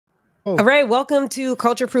All right, welcome to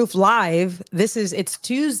Culture Proof Live. It's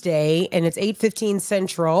Tuesday and it's 8:15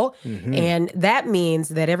 Central, and that means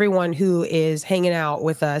that everyone who is hanging out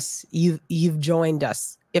with us, you've joined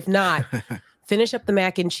us. If not, finish up the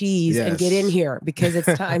mac and cheese and get in here because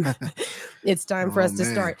it's time. It's time for us to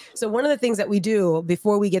start. So one of the things that we do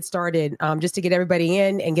before we get started, just to get everybody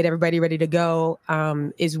in and get everybody ready to go,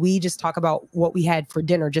 is we just talk about what we had for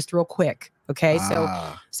dinner, just real quick. Okay,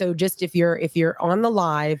 so just if you're on the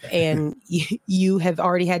live and you have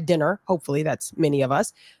already had dinner, hopefully that's many of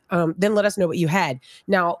us, then let us know what you had.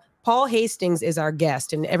 Now, Paul Hastings is our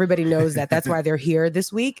guest, and everybody knows that. That's why they're here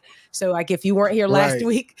this week. So, like, if you weren't here last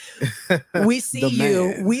week, we see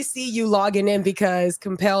you. We see you logging in because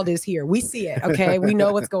Compelled is here. We see it. Okay, we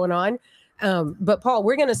know what's going on. But Paul,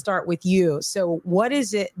 we're going to start with you. So, what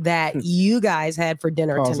is it that you guys had for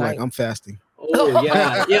dinner Paul's tonight? like, I'm fasting. Oh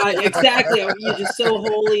yeah, exactly. You're just so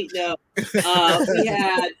holy. No, we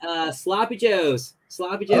had sloppy joes.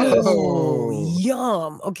 Oh,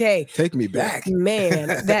 yum. Okay. Take me back.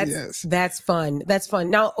 Man, that's fun. That's fun.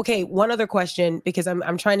 Now, okay, one other question, because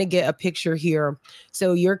I'm trying to get a picture here.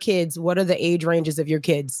 So your kids, what are the age ranges of your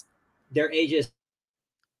kids? Their ages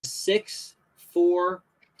 6, 4,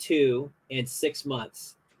 2, and 6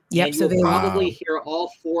 months. Yep. And you'll probably hear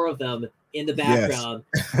all 4 of them in the background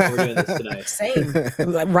while we're doing this tonight.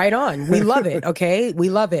 Same. Right on. We love it. Okay. We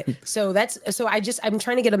love it. So I'm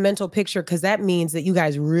trying to get a mental picture because that means that you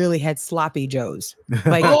guys really had sloppy joes.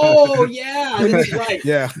 Like, oh yeah, that's right.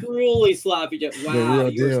 Yeah. Truly sloppy joe. Wow,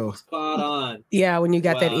 you're spot on. Yeah, when you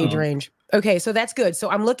got that age range. Okay, so that's good. So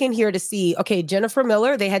I'm looking here to see, okay, Jennifer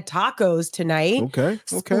Miller, they had tacos tonight. Okay.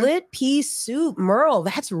 Split pea soup. Merle,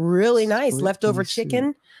 that's really nice. Leftover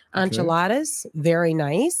chicken. Enchiladas, very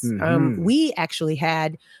nice. We actually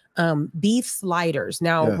had beef sliders.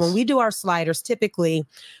 Now, when we do our sliders, typically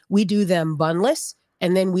we do them bunless,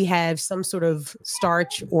 and then we have some sort of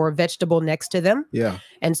starch or vegetable next to them. Yeah.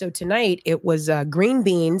 And so tonight it was green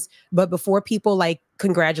beans, but before people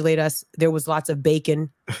congratulate us, there was lots of bacon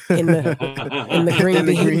in the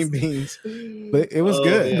green beans. But it was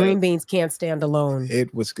good. Yeah. Green beans can't stand alone.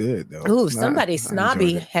 It was good though. Ooh, somebody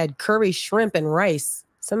snobby had curry shrimp and rice.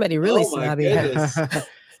 Somebody really snobby.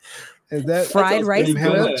 Is that fried rice,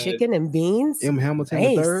 grilled chicken, and beans? M. Hamilton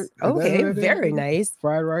nice. III. Okay, very nice.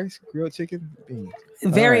 Fried rice, grilled chicken, beans.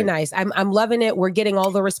 Very nice. I'm loving it. We're getting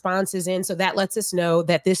all the responses in, so that lets us know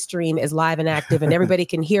that this stream is live and active, and everybody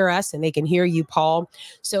can hear us, and they can hear you, Paul.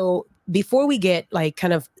 So before we get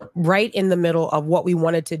kind of right in the middle of what we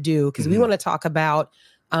wanted to do, because we want to talk about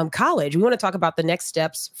college. We want to talk about the next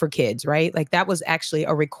steps for kids, right? Like that was actually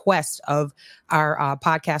a request of our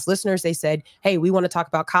podcast listeners. They said, hey, we want to talk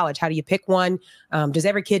about college. How do you pick one? Does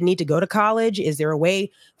every kid need to go to college? Is there a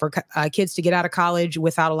way for kids to get out of college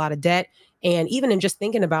without a lot of debt? And even in just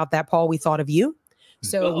thinking about that, Paul, we thought of you.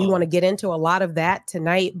 So we want to get into a lot of that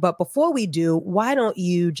tonight. But before we do, why don't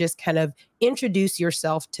you just kind of introduce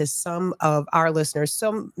yourself to some of our listeners?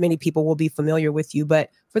 So many people will be familiar with you,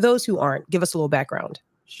 but for those who aren't, give us a little background.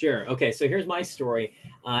 Sure. Okay. So here's my story.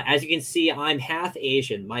 As you can see, I'm half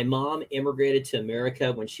Asian. My mom immigrated to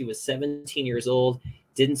America when she was 17 years old,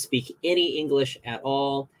 didn't speak any English at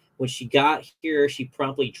all. When she got here, she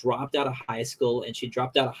promptly dropped out of high school, and she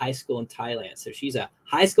dropped out of high school in Thailand. So she's a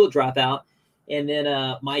high school dropout. And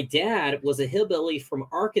then my dad was a hillbilly from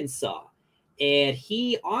Arkansas, and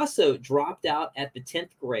he also dropped out at the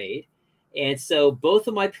 10th grade. And so both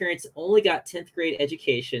of my parents only got 10th grade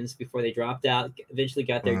educations before they dropped out, eventually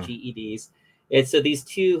got their GEDs. And so these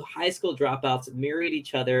two high school dropouts married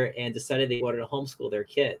each other and decided they wanted to homeschool their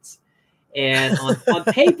kids. And on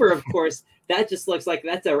paper, of course, that just looks like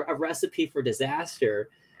that's a recipe for disaster,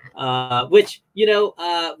 which,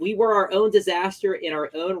 we were our own disaster in our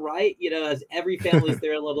own right, as every family's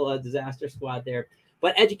their little disaster squad there.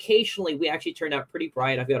 But educationally, we actually turned out pretty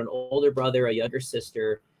bright. I've got an older brother, a younger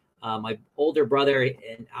sister. My older brother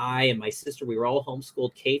and I and my sister, we were all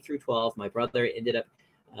homeschooled K through 12. My brother ended up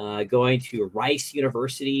going to Rice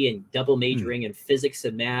University and double majoring in physics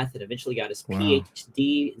and math, and eventually got his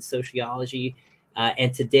PhD in sociology.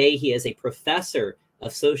 And today he is a professor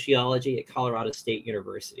of sociology at Colorado State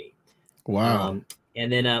University. Wow. And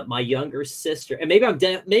then my younger sister, and maybe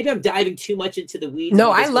I'm diving too much into the weeds.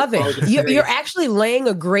 No, I love it. You're actually laying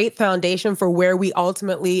a great foundation for where we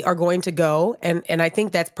ultimately are going to go, and I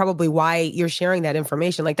think that's probably why you're sharing that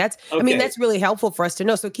information. Like that's, okay. I mean, that's really helpful for us to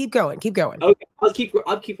know. So keep going. Okay, I'll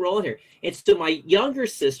keep rolling here. And so my younger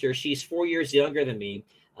sister, she's 4 years younger than me.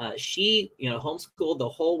 She, homeschooled the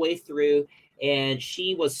whole way through. And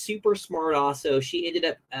she was super smart also. She ended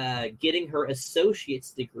up getting her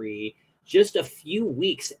associate's degree just a few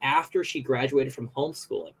weeks after she graduated from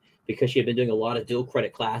homeschooling, because she had been doing a lot of dual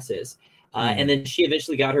credit classes. And then she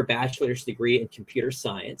eventually got her bachelor's degree in computer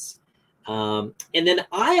science. And then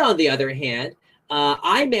I, on the other hand,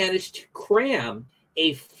 I managed to cram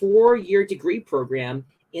a 4-year degree program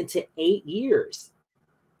into 8 years.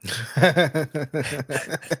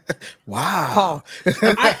 Wow.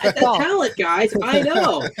 Paul, Talent, guys. I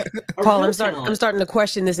know. Paul, I'm starting to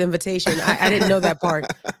question this invitation. I didn't know that part.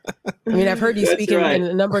 I mean, I've heard you speak in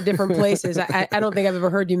a number of different places. I don't think I've ever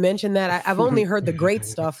heard you mention that. I've only heard the great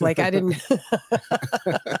stuff. Like I didn't.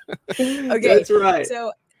 Okay, that's right.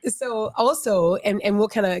 So also, and we'll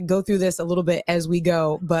kind of go through this a little bit as we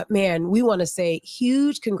go, but man, we want to say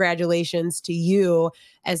huge congratulations to you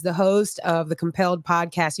as the host of the Compelled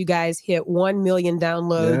Podcast. You guys hit 1 million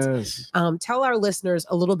downloads. Yes. Tell our listeners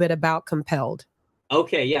a little bit about Compelled.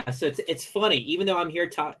 Okay, yeah. So it's funny. Even though I'm here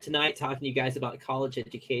tonight talking to you guys about college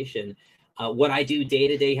education, what I do day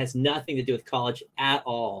to day has nothing to do with college at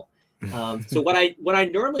all. So what I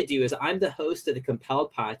normally do is I'm the host of the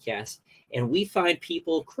Compelled Podcast, and we find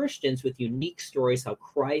people, Christians, with unique stories how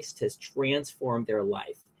Christ has transformed their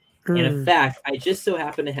life. And in fact, I just so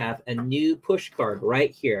happen to have a new push card right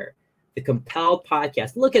here, the Compelled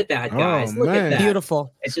Podcast. Look at that, guys. Look at that.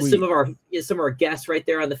 Beautiful. It's just some of our guests right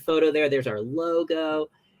there on the photo there. There's our logo.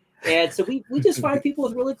 And so we just find people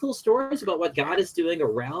with really cool stories about what God is doing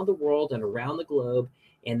around the world and around the globe.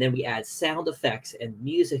 And then we add sound effects and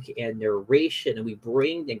music and narration, and we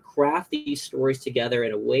bring and craft these stories together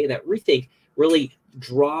in a way that we think really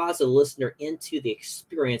draws a listener into the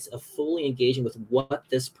experience of fully engaging with what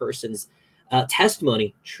this person's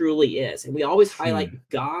testimony truly is. And we always highlight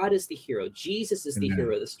God is the hero. Jesus is the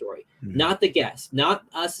hero of the story, not the guest, not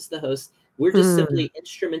us as the host. We're just simply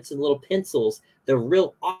instruments and little pencils. The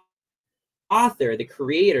real author, the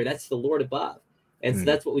creator, that's the Lord above. And so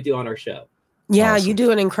that's what we do on our show. Yeah, awesome. You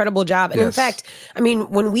do an incredible job. And in fact, I mean,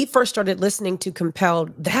 when we first started listening to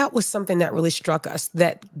Compelled, that was something that really struck us,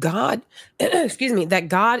 that God, that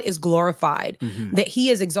God is glorified, that he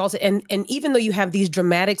is exalted. And even though you have these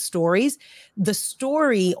dramatic stories, the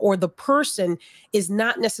story or the person is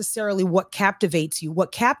not necessarily what captivates you.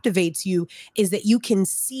 What captivates you is that you can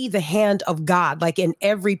see the hand of God, like in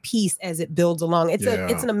every piece as it builds along. It's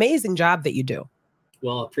an amazing job that you do.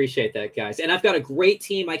 Well, appreciate that, guys. And I've got a great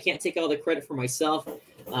team. I can't take all the credit for myself.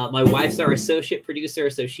 My wife's our associate producer,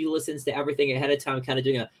 so she listens to everything ahead of time, kind of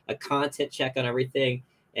doing a content check on everything.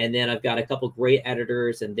 And then I've got a couple great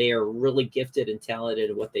editors, and they are really gifted and talented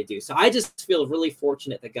at what they do. So I just feel really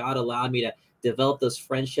fortunate that God allowed me to develop those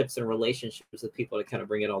friendships and relationships with people to kind of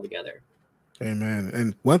bring it all together. Amen.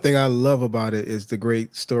 And one thing I love about it is the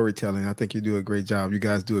great storytelling. I think you do a great job. You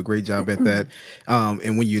guys do a great job at that.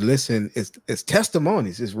 And when you listen, it's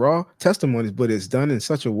testimonies, it's raw testimonies, but it's done in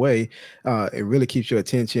such a way, it really keeps your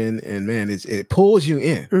attention. And man, it pulls you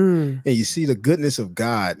in, and you see the goodness of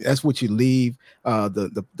God. That's what you leave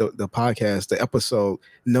the podcast, the episode,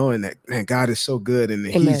 knowing that, man, God is so good, and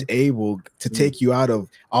he's able to take you out of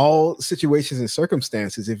all situations and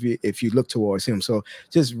circumstances if you look towards him. So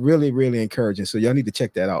just really, really encouraging. So y'all need to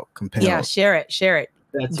check that out. Compelled. Yeah, share it.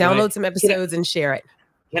 That's Download right. some episodes and share it.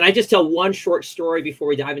 Can I just tell one short story before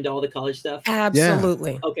we dive into all the college stuff?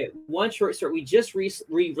 Absolutely. Yeah. Okay, one short story. We just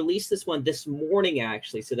released this one this morning,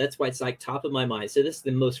 actually. So that's why it's like top of my mind. So this is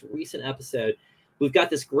the most recent episode. We've got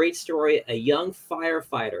this great story, a young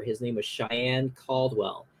firefighter. His name was Cheyenne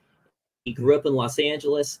Caldwell. He grew up in Los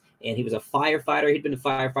Angeles, and he was a firefighter. He'd been a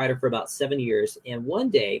firefighter for about 7 years. And one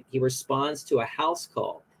day he responds to a house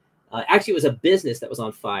call. Actually, it was a business that was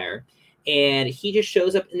on fire, and he just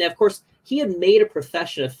shows up. And of course, he had made a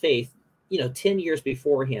profession of faith, 10 years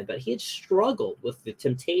beforehand, but he had struggled with the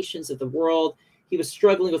temptations of the world. He was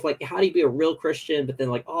struggling with, like, how do you be a real Christian? But then,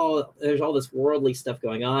 like, there's all this worldly stuff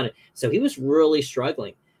going on. So he was really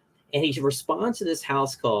struggling, and he responds to this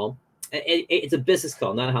house call. It's a business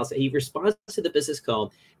call, not a house. He responds to the business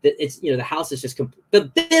call that it's, the house is just the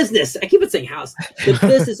business. I keep on saying house. The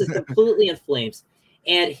business is completely in flames.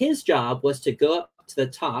 And his job was to go up to the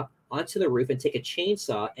top onto the roof and take a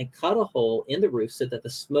chainsaw and cut a hole in the roof so that the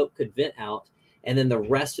smoke could vent out. And then the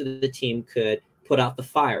rest of the team could put out the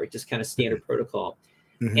fire, just kind of standard protocol.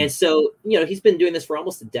 And so, he's been doing this for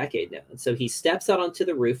almost a decade now. And so he steps out onto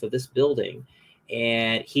the roof of this building,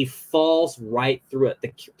 and he falls right through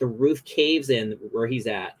it. The roof caves in where he's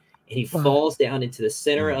at, and he falls down into the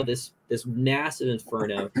center of this massive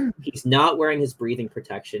inferno. He's not wearing his breathing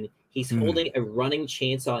protection. He's holding a running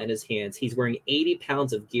chainsaw in his hands. He's wearing 80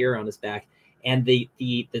 pounds of gear on his back, and the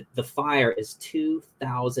fire is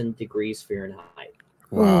 2,000 degrees Fahrenheit.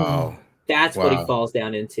 Wow. That's what he falls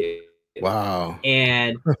down into. Wow.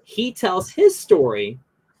 And he tells his story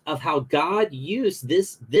of how God used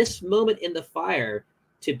this moment in the fire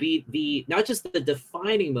to be the not just the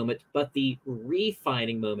defining moment, but the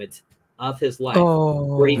refining moment of his life,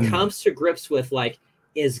 where he comes to grips with, like,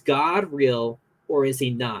 is God real or is he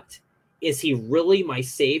not? Is he really my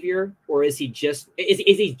savior, or is he just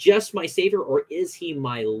my savior, or is he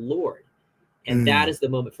my Lord? And that is the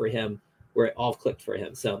moment for him where it all clicked for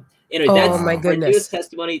him. So anyway, that's my our goodness. newest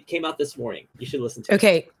testimony, came out this morning. You should listen to it.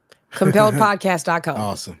 Okay. Compelledpodcast.com.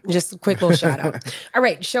 Awesome. Just a quick little shout out. All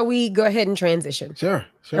right. Shall we go ahead and transition? Sure.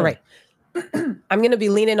 All right. I'm going to be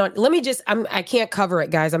leaning on, I can't cover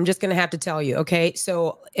it, guys. I'm just going to have to tell you. Okay.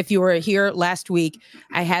 So if you were here last week,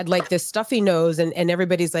 I had like this stuffy nose and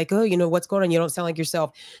everybody's like, oh, you know, what's going on? You don't sound like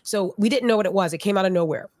yourself. So we didn't know what it was. It came out of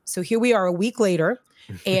nowhere. So here we are a week later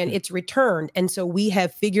and it's returned. And so we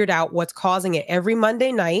have figured out what's causing it. Every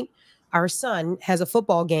Monday night, our son has a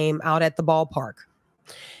football game out at the ballpark.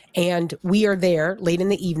 And we are there late in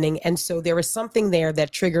the evening. And so there is something there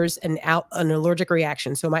that triggers an allergic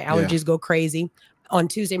reaction. So my allergies go crazy. On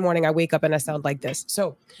Tuesday morning, I wake up and I sound like this.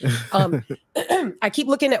 So I keep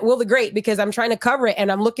looking at Will the Great because I'm trying to cover it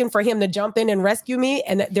and I'm looking for him to jump in and rescue me.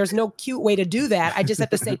 And there's no cute way to do that. I just have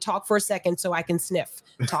to say, talk for a second so I can sniff.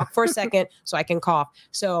 Talk for a second so I can cough.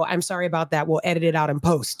 So I'm sorry about that. We'll edit it out in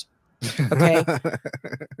post. Okay.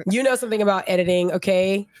 You know something about editing,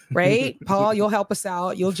 okay? Right? Paul, you'll help us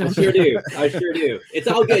out. You'll jump I sure do. It's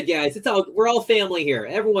all good, guys. We're all family here.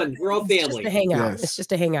 Everyone, we're all family. It's just a hangout. Yes. It's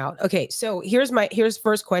just a hangout. Okay. So here's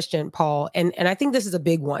first question, Paul. And I think this is a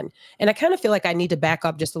big one. And I kind of feel like I need to back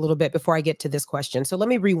up just a little bit before I get to this question. So let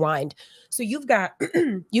me rewind. So you've got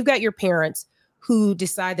your parents who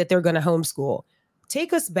decide that they're going to homeschool.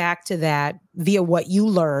 Take us back to that via what you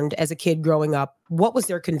learned as a kid growing up. What was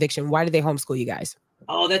their conviction? Why did they homeschool you guys?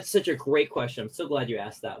 Oh, that's such a great question. I'm so glad you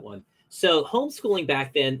asked that one. So homeschooling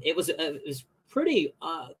back then, it was pretty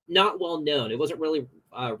not well known. It wasn't really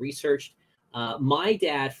researched. My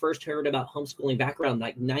dad first heard about homeschooling back around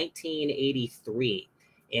like 1983.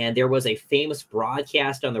 And there was a famous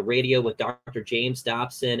broadcast on the radio with Dr. James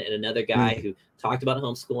Dobson and another guy who talked about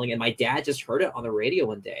homeschooling. And my dad just heard it on the radio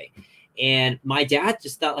one day. And my dad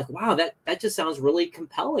just thought, like, wow, that just sounds really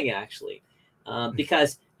compelling, actually,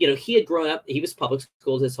 because, you know, he had grown up, he was public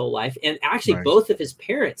schools his whole life. And actually, both of his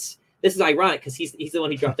parents, this is ironic because he's the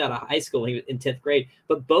one who dropped out of high school when he was in 10th grade,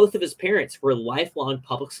 but both of his parents were lifelong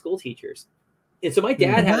public school teachers. And so my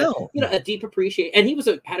dad had a deep appreciation, and he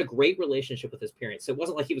had a great relationship with his parents. So it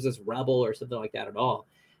wasn't like he was this rebel or something like that at all.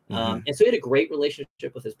 And so he had a great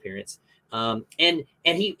relationship with his parents. And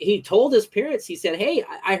he told his parents, he said, hey,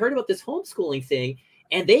 I heard about this homeschooling thing.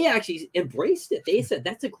 And they actually embraced it. They said,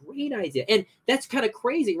 that's a great idea. And that's kind of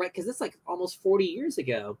crazy, right? Because it's like almost 40 years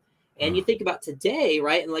ago. And you think about today,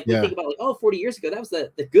 right? And like we think about like, oh, 40 years ago, that was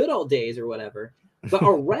the good old days or whatever. But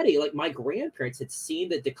already, like my grandparents had seen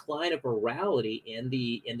the decline of morality in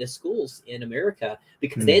the schools in America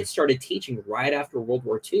because they had started teaching right after World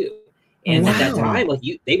War II. And at that time, like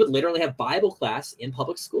they would literally have Bible class in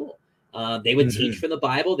public school. They would teach from the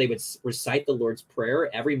Bible. They would recite the Lord's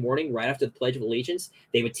Prayer every morning right after the Pledge of Allegiance.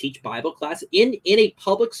 They would teach Bible class in a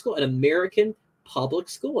public school, an American public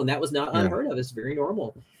school. And that was not unheard of. It's very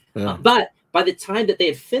normal. But by the time that they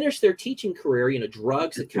had finished their teaching career, you know,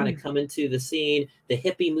 drugs had kind of come into the scene. The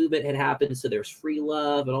hippie movement had happened. So there's free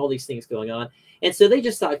love and all these things going on. And so they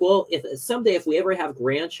just thought, well, if someday if we ever have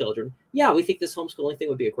grandchildren, we think this homeschooling thing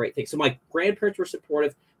would be a great thing. So my grandparents were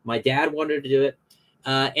supportive. My dad wanted to do it.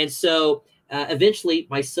 And so eventually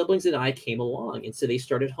my siblings and I came along. And so they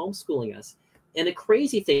started homeschooling us. And the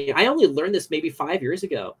crazy thing, I only learned this maybe 5 years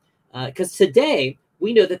ago, because today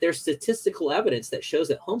we know that there's statistical evidence that shows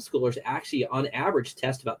that homeschoolers actually on average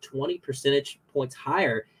test about 20 percentage points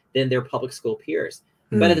higher than their public school peers.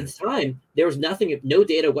 But at the time, there was no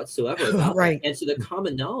data whatsoever about that. And so the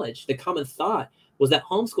common knowledge, the common thought was that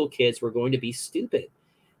homeschool kids were going to be stupid.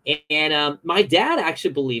 And my dad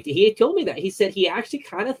actually believed, he had told me that. He said he actually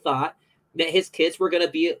kind of thought that his kids were going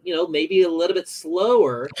to be, you know, maybe a little bit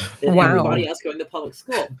slower than everybody else going to public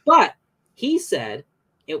school. But he said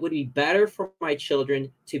it would be better for my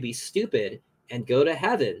children to be stupid and go to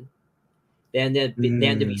heaven than to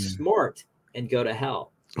be smart and go to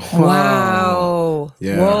hell. Wow.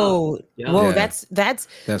 Whoa. That's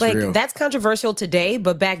like real. That's controversial today,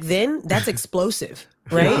 but back then that's explosive,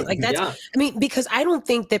 right? Like that's I mean, because I don't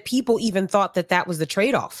think that people even thought that was the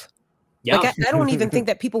trade-off. Like I don't even think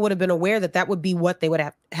that people would have been aware that would be what they would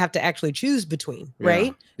have to actually choose between,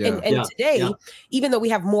 right? And today, even though we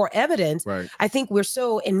have more evidence, I think we're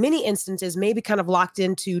so, in many instances, maybe kind of locked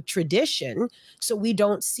into tradition, so we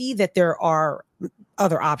don't see that there are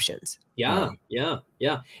other options. Yeah.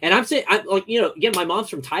 And I'm saying, I'm like, again, my mom's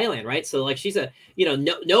from Thailand, right? So like, she's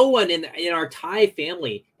no one in our Thai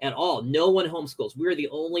family at all. No one homeschools. We're the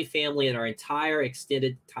only family in our entire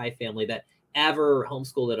extended Thai family that ever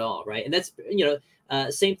homeschooled at all, right? And that's,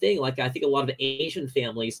 same thing. Like, I think a lot of Asian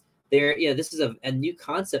families, this is a new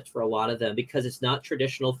concept for a lot of them because it's not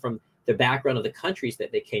traditional from the background of the countries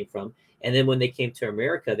that they came from. And then when they came to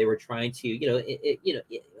America, they were trying to,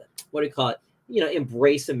 what do you call it?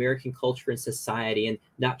 Embrace American culture and society and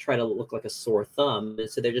not try to look like a sore thumb. And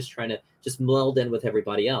so they're just trying to just meld in with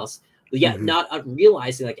everybody else. But yet not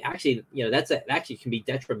realizing like, actually, actually can be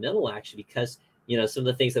detrimental actually, because, some of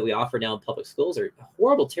the things that we offer now in public schools are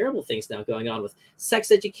horrible, terrible things now going on with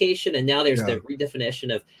sex education. And now there's the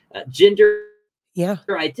redefinition of gender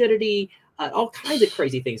identity, all kinds of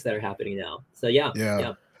crazy things that are happening now. So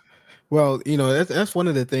yeah. Well, that's one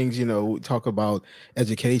of the things, we talk about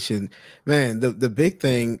education, man, the big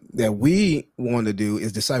thing that we want to do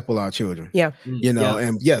is disciple our children.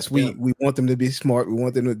 And yes, we want them to be smart. We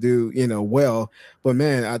want them to do, well, but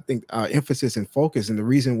man, I think our emphasis and focus and the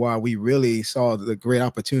reason why we really saw the great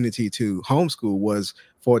opportunity to homeschool was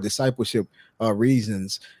for discipleship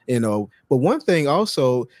reasons, but one thing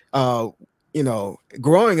also,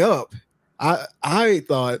 growing up, I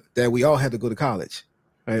thought that we all had to go to college.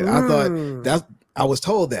 Right? I thought I was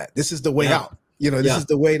told that this is the way out. This is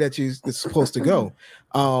the way that it's supposed to go.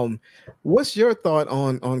 What's your thought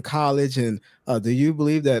on college? And do you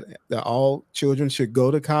believe that all children should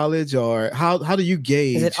go to college, or how do you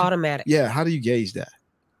gauge? Is it automatic? Yeah. How do you gauge that?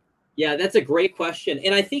 Yeah, that's a great question.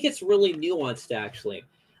 And I think it's really nuanced actually.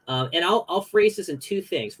 And I'll phrase this in two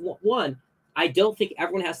things. One, I don't think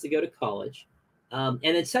everyone has to go to college. And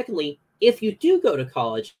then secondly, if you do go to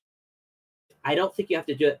college, I don't think you have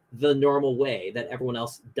to do it the normal way that everyone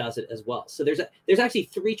else does it as well. So there's actually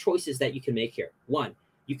three choices that you can make here. One,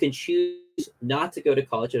 you can choose not to go to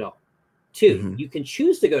college at all. Two, you can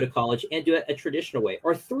choose to go to college and do it a traditional way.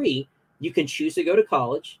 Or three, you can choose to go to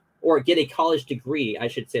college or get a college degree. I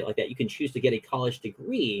should say it like that. You can choose to get a college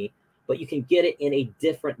degree, but you can get it in a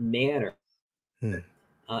different manner. And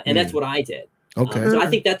that's what I did. Okay. So I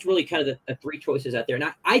think that's really kind of the three choices out there.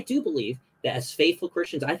 And I do believe that as faithful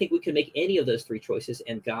Christians, I think we can make any of those three choices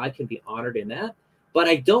and God can be honored in that. But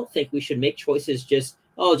I don't think we should make choices just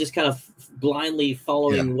kind of blindly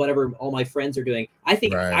following whatever all my friends are doing. I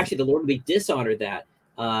think actually the Lord would be dishonored that.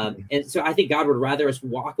 And so I think God would rather us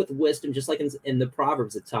walk with wisdom, just like in the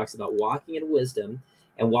Proverbs, it talks about walking in wisdom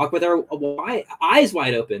and walk with our eyes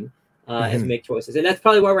wide open as we make choices. And that's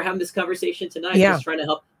probably why we're having this conversation tonight, just trying to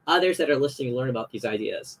help others that are listening and learn about these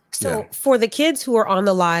ideas. So for the kids who are on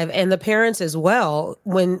the live and the parents as well,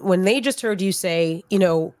 when they just heard you say,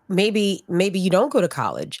 maybe you don't go to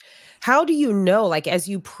college, how do you know, like as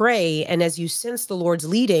you pray and as you sense the Lord's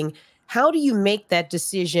leading, how do you make that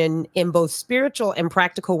decision in both spiritual and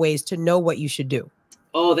practical ways to know what you should do?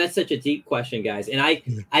 Oh, that's such a deep question, guys. And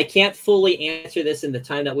I can't fully answer this in the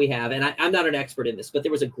time that we have. And I'm not an expert in this, but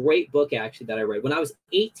there was a great book actually that I read when I was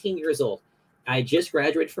 18 years old. I just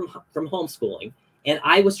graduated from homeschooling, and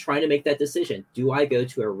I was trying to make that decision. Do I go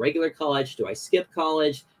to a regular college? Do I skip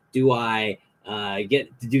college? Do I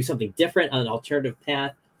get to do something different on an alternative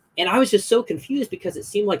path? And I was just so confused because it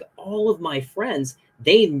seemed like all of my friends,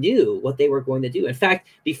 they knew what they were going to do. In fact,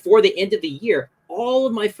 before the end of the year, all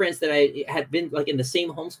of my friends that I had been like in the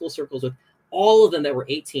same homeschool circles with, all of them that were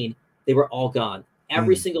 18, they were all gone.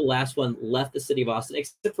 Every single last one left the city of Austin,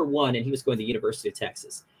 except for one, and he was going to the University of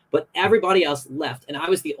Texas. But everybody else left, and I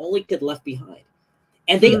was the only kid left behind.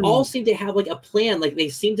 And they all seemed to have like a plan, like they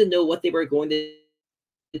seemed to know what they were going to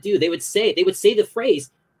do. They would say the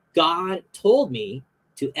phrase, God told me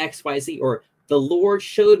to X, Y, Z, or the Lord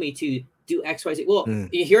showed me to do X, Y, Z. Well,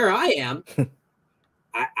 here I am.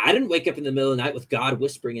 I didn't wake up in the middle of the night with God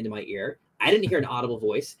whispering into my ear. I didn't hear an audible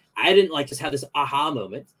voice. I didn't like just have this aha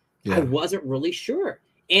moment. I wasn't really sure.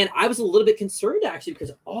 And I was a little bit concerned, actually,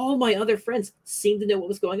 because all my other friends seemed to know what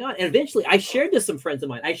was going on. And eventually I shared this with some friends of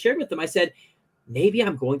mine. I shared with them, I said, maybe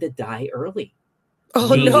I'm going to die early. Oh,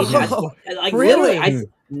 maybe no. Like, really?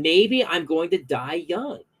 Maybe I'm going to die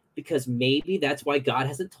young because maybe that's why God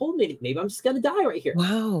hasn't told me. Maybe I'm just going to die right here.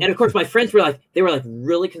 Wow. And of course, my friends were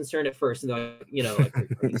really concerned at first. And they're like,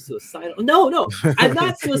 are you suicidal? No, I'm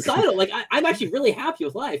not suicidal. Like, I'm actually really happy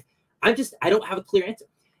with life. I don't have a clear answer.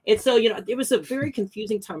 And so, it was a very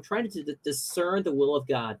confusing time trying to discern the will of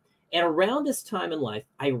God. And around this time in life,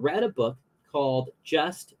 I read a book called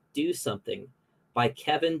Just Do Something by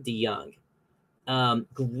Kevin DeYoung.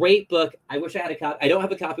 Great book. I wish I had a copy. I don't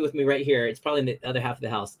have a copy with me right here. It's probably in the other half of the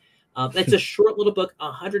house. It's a short little book,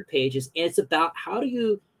 100 pages. And it's about how do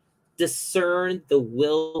you discern the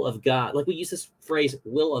will of God. Like we use this phrase,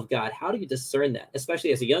 will of God. How do you discern that?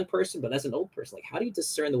 Especially as a young person, but as an old person, like how do you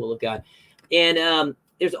discern the will of God? And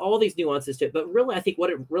there's all these nuances to it. But really, I think what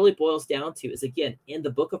it really boils down to is, again, in the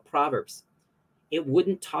book of Proverbs, it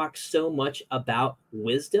wouldn't talk so much about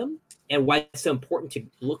wisdom and why it's so important to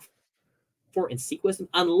look for and seek wisdom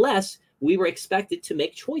unless we were expected to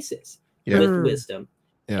make choices with wisdom.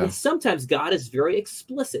 Yeah. And sometimes God is very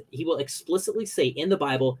explicit. He will explicitly say in the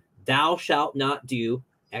Bible, thou shalt not do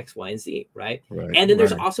X, Y, and Z, right? And then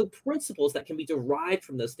there's also principles that can be derived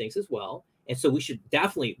from those things as well. And so we should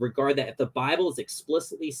definitely regard that if the Bible is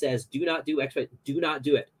explicitly says, do not do X, Y, do not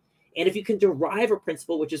do it. And if you can derive a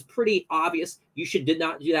principle, which is pretty obvious, you should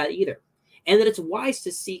not do that either. And that it's wise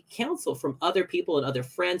to seek counsel from other people and other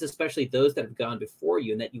friends, especially those that have gone before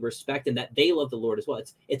you and that you respect and that they love the Lord as well.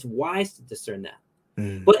 It's wise to discern that.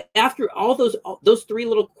 But after all those three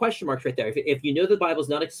little question marks right there, if you know the Bible is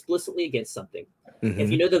not explicitly against something, if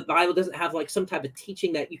you know the Bible doesn't have like some type of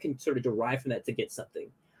teaching that you can sort of derive from that to get something,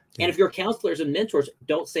 and if your counselors and mentors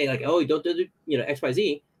don't say like, oh, don't do X, Y,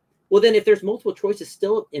 Z, well, then if there's multiple choices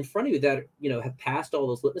still in front of you that have passed all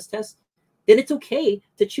those litmus tests, then it's okay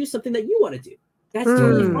to choose something that you want to do. That's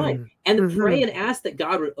totally fine. And to pray and ask that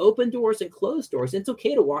God would open doors and close doors. It's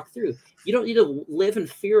okay to walk through. You don't need to live in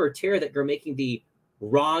fear or terror that you're making the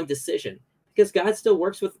wrong decision, because God still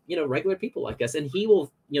works with regular people like us, and he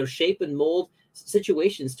will shape and mold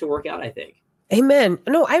situations to work out, I think. Amen.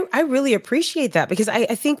 No, I really appreciate that, because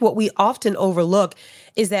I think what we often overlook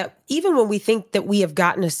is that even when we think that we have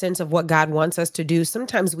gotten a sense of what God wants us to do,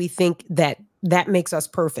 sometimes we think that makes us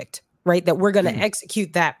perfect, right? That we're going to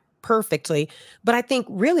execute that perfectly. But I think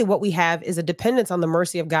really what we have is a dependence on the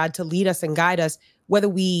mercy of God to lead us and guide us, whether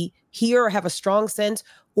we hear or have a strong sense,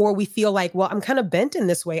 or we feel like, well, I'm kind of bent in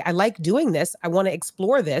this way. I like doing this. I want to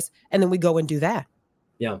explore this. And then we go and do that.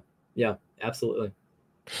 Yeah. Yeah, absolutely.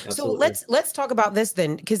 So let's talk about this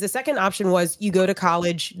then, because the second option was you go to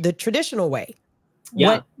college the traditional way.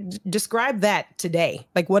 Yeah. Describe that today.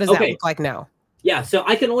 Like, what does that look like now? Yeah. So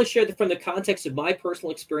I can only share from the context of my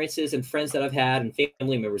personal experiences and friends that I've had and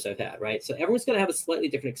family members I've had, right? So everyone's going to have a slightly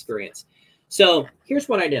different experience. So here's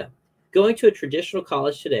what I know. Going to a traditional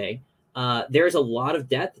college today, there's a lot of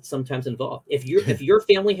debt that's sometimes involved. If your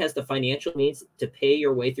family has the financial means to pay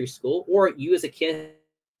your way through school, or you as a kid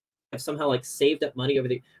have somehow like saved up money over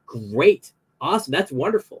there, great, awesome, that's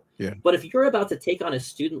wonderful. Yeah. But if you're about to take on a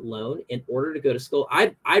student loan in order to go to school,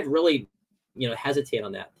 I'd really hesitate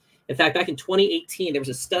on that. In fact, back in 2018, there was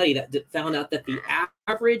a study that found out that the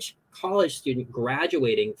average college student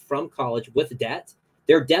graduating from college with debt,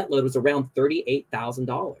 their debt load was around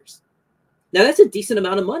 $38,000. Now, that's a decent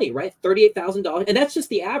amount of money, right? $38,000. And that's just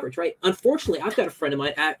the average, right? Unfortunately, I've got a friend of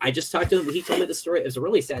mine. I just talked to him. He told me the story. It was a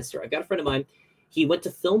really sad story. I've got a friend of mine. He went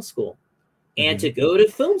to film school. And to go to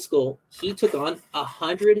film school, he took on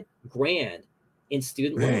 $100,000 in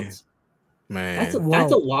student loans. Man, that's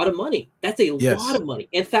a lot of money. That's a lot of money.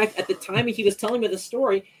 In fact, at the time he was telling me the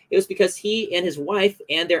story, it was because he and his wife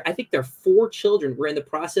and I think their 4 children were in the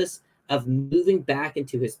process of moving back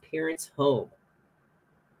into his parents' home.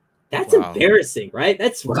 That's embarrassing, right?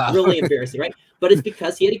 That's really embarrassing, right? But it's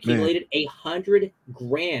because he had accumulated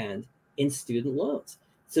 $100,000 in student loans.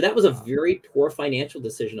 So that was a very poor financial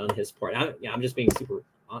decision on his part. I'm just being super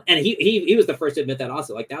honest. And he was the first to admit that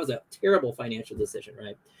also. Like, that was a terrible financial decision,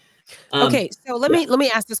 right? Okay, so let me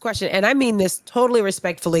ask this question, and I mean this totally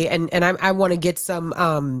respectfully, and I want to get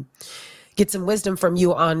some wisdom from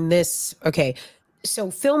you on this. Okay, so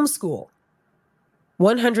film school,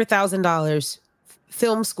 $100,000.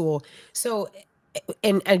 Film school. So,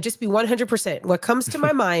 and just be 100%. What comes to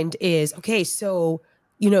my mind is, okay, so,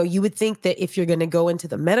 you would think that if you're going to go into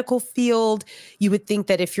the medical field, you would think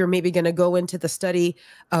that if you're maybe going to go into the study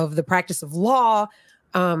of the practice of law,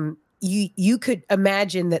 you could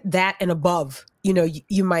imagine that and above,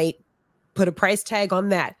 you might put a price tag on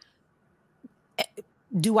that.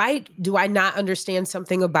 Do I not understand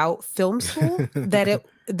something about film school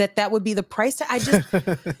that would be the price tag?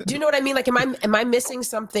 Do you know what I mean? Like, am I missing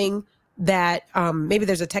something that maybe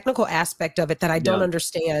there's a technical aspect of it that I don't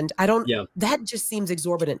understand? That just seems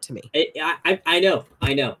exorbitant to me. I know.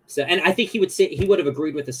 So, and I think he would have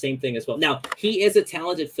agreed with the same thing as well. Now, he is a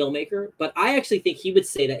talented filmmaker, but I actually think he would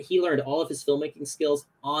say that he learned all of his filmmaking skills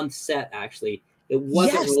on set. Actually, it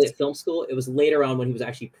wasn't really at film school. It was later on when he was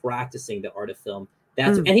actually practicing the art of film.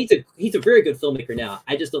 And he's a very good filmmaker now.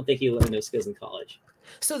 I just don't think he learned those skills in college.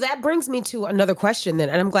 So that brings me to another question then,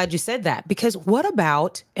 and I'm glad you said that, because what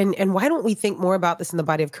about, and why don't we think more about this in the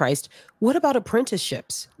body of Christ? What about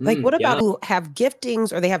apprenticeships? Like, what about who have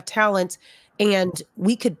giftings or they have talents and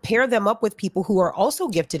we could pair them up with people who are also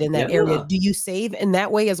gifted in that area. Do you save in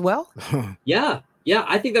that way as well? Yeah,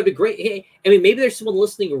 I think that'd be great. Hey, I mean, maybe there's someone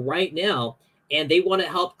listening right now and they want to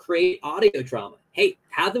help create audio drama. Hey,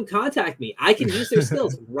 have them contact me. I can use their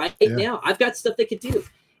skills right now. I've got stuff they could do.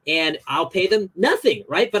 And I'll pay them nothing,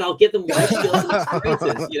 right? But I'll give them life skills and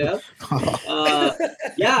experiences, you know?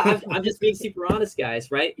 I'm just being super honest, guys,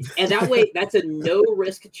 right? And that way, that's a no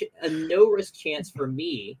risk chance for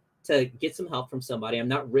me to get some help from somebody. I'm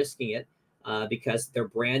not risking it because they're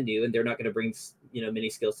brand new and they're not going to bring, many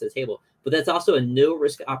skills to the table. But that's also a no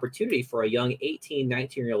risk opportunity for a young 18,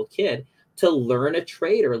 19-year-old kid to learn a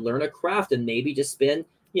trade or learn a craft and maybe just spend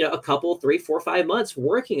a couple, 3, 4, 5 months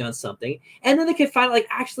working on something. And then they could find like,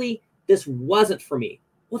 actually, this wasn't for me.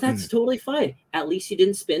 Well, that's totally fine. At least you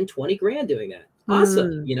didn't spend 20 grand doing that.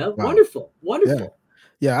 Awesome. Wow. Wonderful.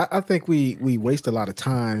 Yeah. I think we waste a lot of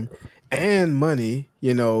time and money,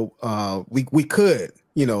 we could,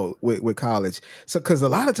 with college. So, cause a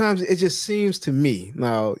lot of times it just seems to me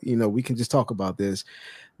now, we can just talk about this,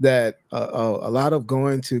 that a lot of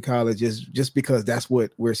going to college is just because that's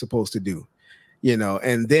what we're supposed to do.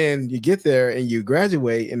 And then you get there and you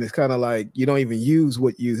graduate and it's kind of like you don't even use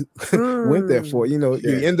what you went there for. You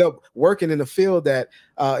end up working in a field that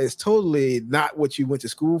is totally not what you went to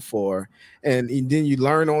school for. And then you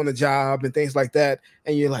learn on the job and things like that.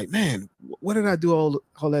 And you're like, man, what did I do all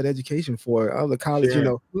that education for? All the college,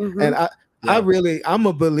 And I'm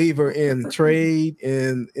a believer in trade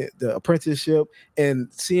and the apprenticeship and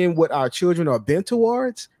seeing what our children are bent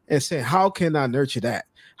towards and saying, how can I nurture that?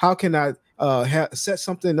 How can I set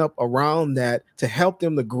something up around that to help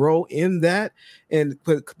them to grow in that, and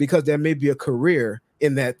because there may be a career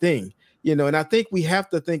in that thing, and I think we have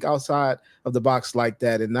to think outside of the box like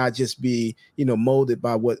that and not just be, molded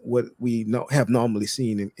by what we have normally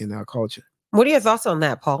seen in our culture. What are your thoughts on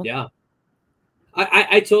that, Paul? Yeah,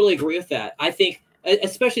 I totally agree with that. I think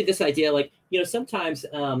especially this idea, like, sometimes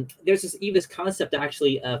there's this concept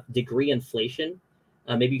actually of degree inflation.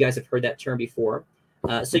 Maybe you guys have heard that term before.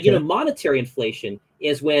 Monetary inflation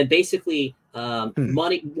is when basically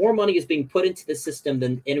more money is being put into the system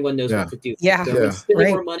than anyone knows what to do. Everyone's spending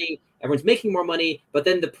more money, everyone's making more money, but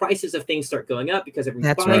then the prices of things start going up because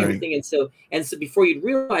everyone's buying everything. And so before you'd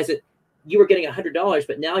realize it, you were getting $100,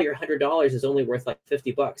 but now your $100 is only worth like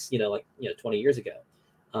 $50, 20 years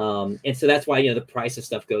ago. And so that's why, the price of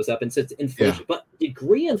stuff goes up. And so it's inflation, but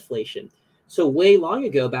degree inflation. So way long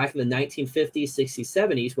ago, back in the 1950s, 60s,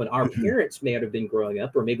 70s, when our parents may have been growing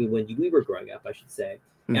up, or maybe when we were growing up, I should say,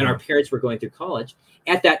 and our parents were going through college,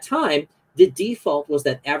 at that time, the default was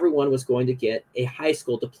that everyone was going to get a high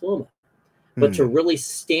school diploma. But to really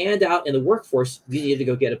stand out in the workforce, you needed to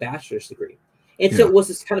go get a bachelor's degree. And so it was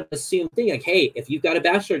this kind of assumed thing, like, hey, if you've got a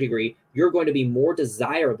bachelor's degree, you're going to be more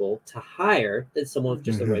desirable to hire than someone with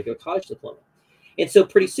just a regular college diploma. And so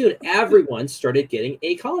pretty soon, everyone started getting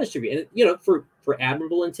a college degree, and for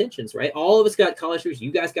admirable intentions, right? All of us got college degrees.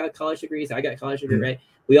 You guys got college degrees. I got college degrees, right?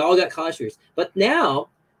 We all got college degrees. But now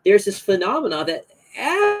there's this phenomena that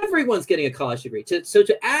everyone's getting a college degree. So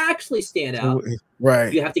to actually stand out,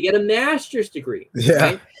 right, you have to get a master's degree,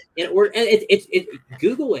 right? And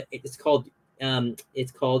Google it. It's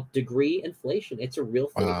called degree inflation. It's a real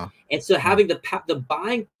thing. Wow. And so having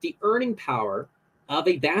the earning power of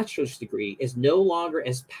a bachelor's degree is no longer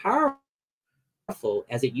as powerful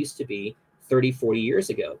as it used to be 30, 40 years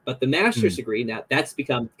ago. But the master's degree, now that's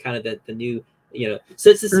become kind of the new, so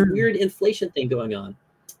it's this weird inflation thing going on.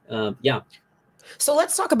 So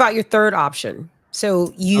let's talk about your third option.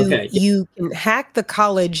 So you can hack the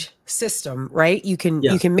college system, right? You can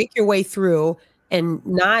make your way through and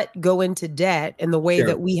not go into debt in the way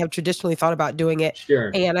that we have traditionally thought about doing it.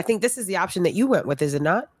 Sure. And I think this is the option that you went with, is it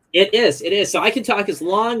not? It is. So I can talk as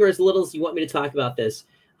long or as little as you want me to talk about this.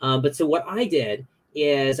 But so what I did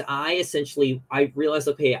is I realized,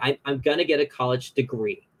 okay, I'm going to get a college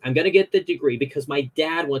degree. I'm going to get the degree because my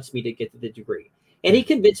dad wants me to get the degree. And he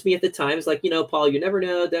convinced me at the time. It's like, Paul, you never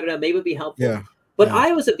know, maybe it would be helpful. Yeah. But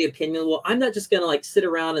I was of the opinion, well, I'm not just going to sit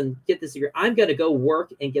around and get this degree. I'm going to go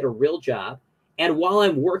work and get a real job. And while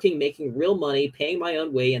I'm working, making real money, paying my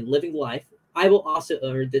own way and living life, I will also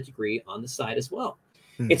earn the degree on the side as well.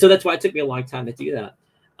 And so that's why it took me a long time to do that.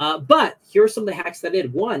 But here are some of the hacks that I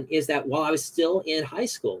did. One is that while I was still in high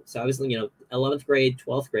school, so I was, 11th grade,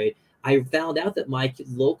 12th grade, I found out that my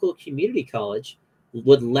local community college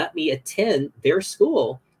would let me attend their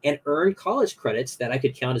school and earn college credits that I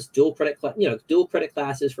could count as dual credit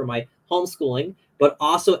classes for my homeschooling, but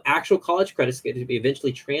also actual college credits that could be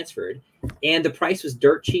eventually transferred. And the price was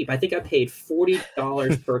dirt cheap. I think I paid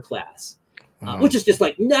 $40 per class. which is just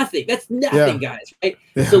like nothing. That's nothing, guys, right?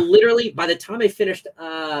 Yeah. So literally, by the time I finished,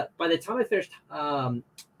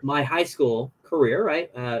 my high school career,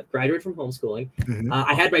 right, graduated from homeschooling,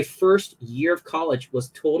 I had my first year of college was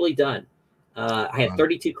totally done. I had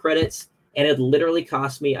 32 credits, and it literally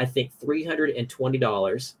cost me, I think,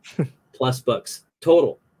 $320 plus books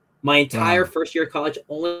total. My entire first year of college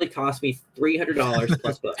only cost me $300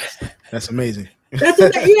 plus books. That's amazing. That's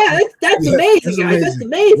amazing, guys. That's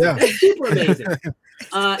amazing. Yeah. That's super amazing.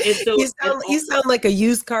 And so you sound like a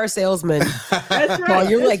used car salesman. That's right.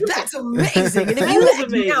 Well, you're that's amazing. And if you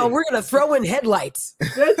leave now, we're gonna throw in headlights.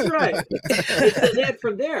 That's right. And so then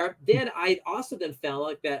from there, I also found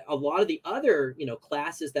like that a lot of the other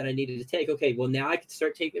classes that I needed to take. Okay, well now I could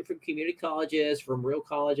start taking from community colleges, from real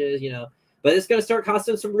colleges, but it's gonna start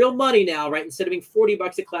costing some real money now, right? Instead of being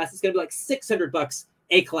 $40 a class, it's gonna be like $600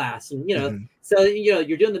 a class, and so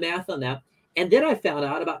you're doing the math on that. And then I found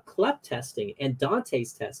out about CLEP testing and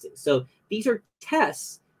Dante's testing. So these are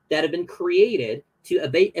tests that have been created to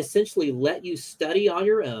essentially let you study on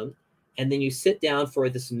your own, and then you sit down for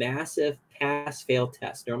this massive pass-fail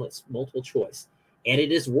test. Normally it's multiple choice, and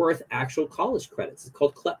it is worth actual college credits. It's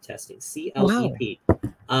called CLEP testing, CLEP.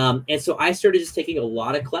 Wow. And so I started just taking a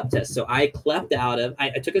lot of CLEP tests. So I CLEP'd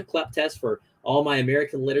I took a CLEP test for all my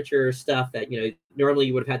American literature stuff that, normally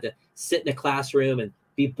you would have had to sit in a classroom and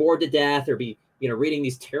be bored to death or be, reading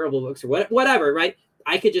these terrible books or whatever, right?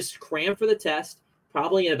 I could just cram for the test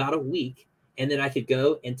probably in about a week, and then I could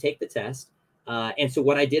go and take the test. And so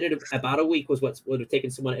what I did in about a week was what would have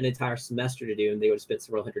taken someone an entire semester to do, and they would have spent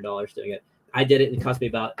several $100s doing it. I did it, and it cost me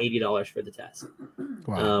about $80 for the test.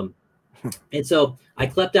 Wow. And so I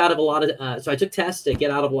CLEP'd out of a lot of, so I took tests to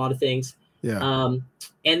get out of a lot of things. Yeah.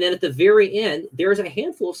 And then at the very end, there's a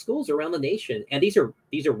handful of schools around the nation, and these are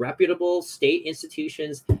reputable state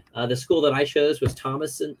institutions. The school that I chose was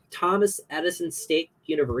Thomas Edison State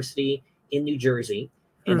University in New Jersey,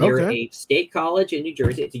 and they're a state college in New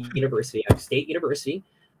Jersey. It's a university, a state university,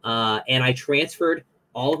 and I transferred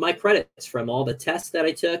all of my credits from all the tests that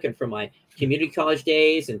I took and from my community college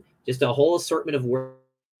days, and just a whole assortment of where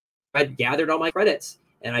I gathered all my credits,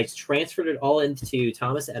 and I transferred it all into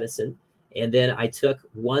Thomas Edison. And then I took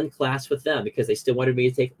one class with them because they still wanted me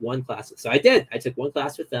to take one class. So I did. I took one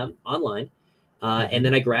class with them online. And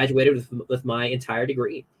then I graduated with my entire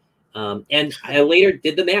degree. And I later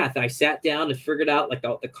did the math. I sat down and figured out like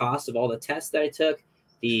the cost of all the tests that I took,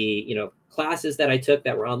 the classes that I took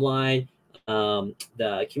that were online, the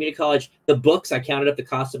community college, the books. I counted up the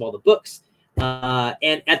cost of all the books.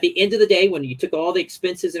 And at the end of the day, when you took all the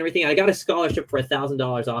expenses and everything, I got a scholarship for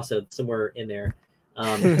 $1,000 also somewhere in there.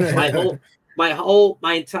 My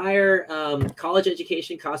entire college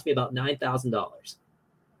education cost me about $9,000.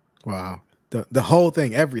 Wow. The whole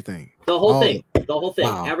thing, everything. The whole thing.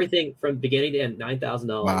 Wow. Everything from beginning to end,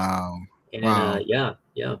 $9,000. Wow. And yeah.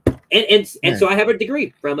 And so I have a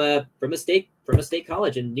degree from a state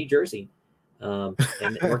college in New Jersey. And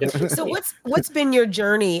it worked out. So what's been your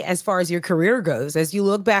journey as far as your career goes, as you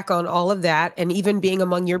look back on all of that, and even being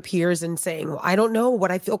among your peers and saying, well, I don't know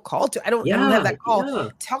what I feel called to. I don't have that call. Yeah.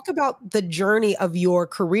 Talk about the journey of your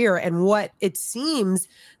career and what it seems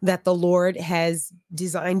that the Lord has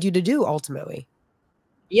designed you to do ultimately.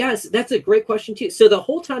 Yes, that's a great question too. So the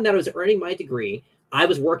whole time that I was earning my degree, I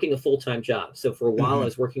was working a full-time job. So for a while I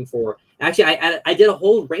was working for, actually, I did a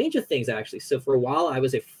whole range of things actually. So for a while I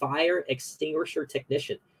was a fire extinguisher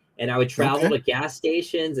technician, and I would travel to gas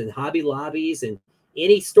stations and Hobby Lobbies and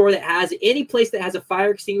any place that has a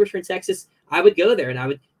fire extinguisher in Texas. I would go there and I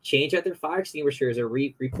would change out their fire extinguishers or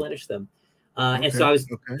replenish them. And so I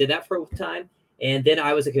did that for a time. And then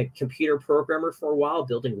I was a computer programmer for a while,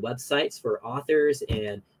 building websites for authors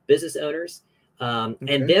and business owners. And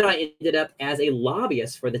then I ended up as a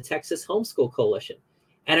lobbyist for the Texas Homeschool Coalition.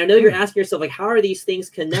 And I know you're asking yourself, like, how are these things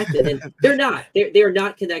connected? And they're not. They're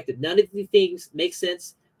not connected. None of these things make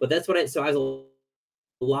sense. But that's what so I was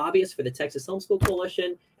a lobbyist for the Texas Homeschool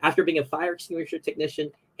Coalition after being a fire extinguisher technician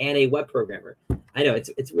and a web programmer. I know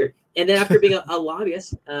it's weird. And then after being a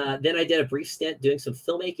lobbyist, then I did a brief stint doing some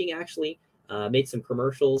filmmaking, actually, made some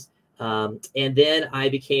commercials. And then I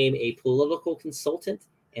became a political consultant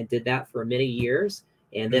and did that for many years.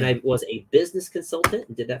 And then I was a business consultant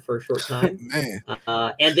and did that for a short time. And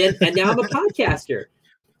now I'm a podcaster.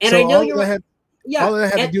 And so I know all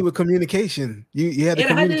that had to do with communication. You had to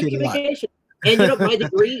communicate a lot. And my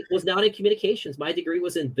degree was not in communications. My degree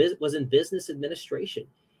was in business administration.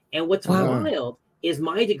 And what's wild is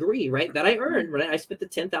my degree, right, that I earned, right? I spent the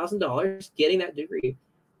 $10,000 getting that degree.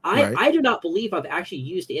 I do not believe I've actually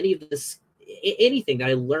used any of this, anything that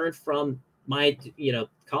I learned from my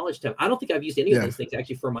college time, I don't think I've used any of those things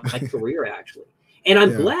actually for my career actually. And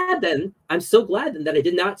I'm so glad then that I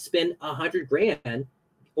did not spend $100,000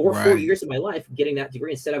 or 4 years of my life getting that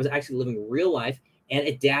degree. Instead, I was actually living real life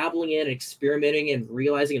and dabbling in and experimenting and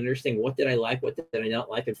realizing and understanding what did I like, what did I not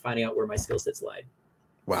like, and finding out where my skill sets lied.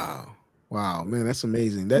 Wow. Wow, man, that's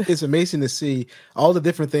amazing. That it's amazing to see all the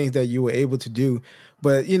different things that you were able to do.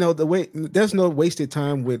 But there's no wasted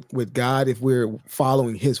time with God if we're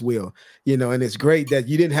following his will, and it's great that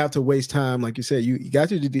you didn't have to waste time. Like you said, you got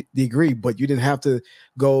your degree, but you didn't have to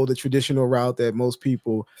go the traditional route that most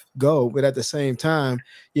people go. But at the same time,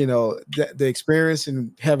 the experience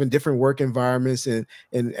and having different work environments and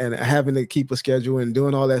having to keep a schedule and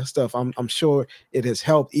doing all that stuff, I'm sure it has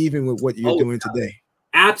helped even with what you're doing today.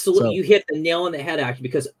 Absolutely. So, you hit the nail on the head, actually,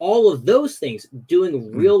 because all of those things,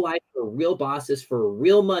 doing real life for real bosses for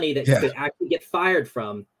real money that you could actually get fired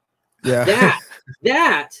from,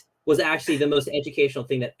 that was actually the most educational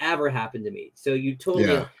thing that ever happened to me. So you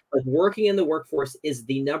totally, like, working in the workforce is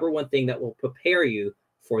the number one thing that will prepare you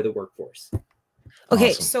for the workforce.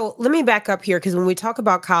 Okay, awesome. So let me back up here, because when we talk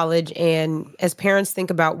about college and as parents think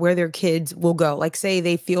about where their kids will go, like say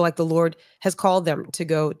they feel like the Lord has called them to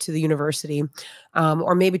go to the university,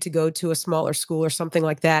 or maybe to go to a smaller school or something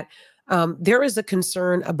like that, there is a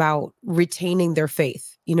concern about retaining their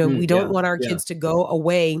faith. We don't want our kids to go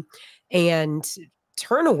away and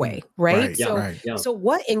turn away, right? So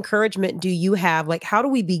what encouragement do you have? Like, how do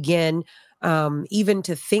we begin even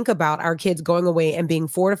to think about our kids going away and being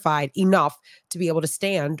fortified enough to be able to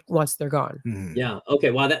stand once they're gone? Mm-hmm. Yeah. Okay.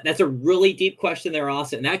 Well, that's a really deep question there,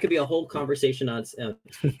 Austin. And that could be a whole conversation on its own.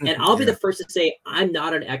 And I'll be the first to say I'm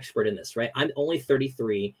not an expert in this, right? I'm only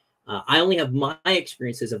 33. I only have my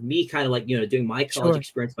experiences of me kind of like, doing my college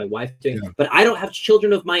experience, my wife doing, but I don't have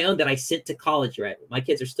children of my own that I sent to college, right? My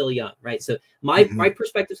kids are still young, right? So my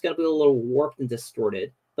perspective is going to be a little warped and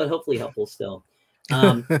distorted, but hopefully helpful still.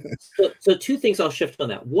 So two things I'll shift on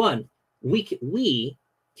that. One, we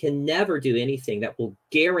can never do anything that will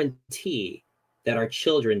guarantee that our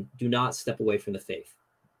children do not step away from the faith.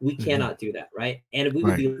 We cannot do that, right? And we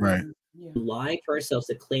would be lying to ourselves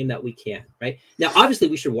to claim that we can, right? Now, obviously,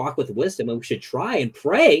 we should walk with wisdom and we should try and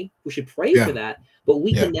pray. We should pray for that, but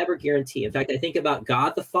we can never guarantee. In fact, I think about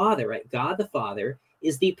God the Father, right? God the Father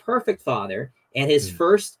is the perfect Father, and his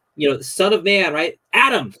first, Son of Man, right?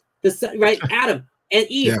 Adam, the son, right? Adam and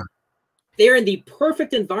Eve. They're in the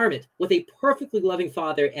perfect environment with a perfectly loving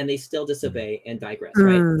father, and they still disobey and digress,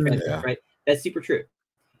 right? Right? That's super true.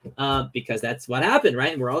 Because that's what happened,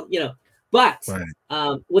 right? And we're all, but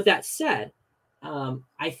with that said,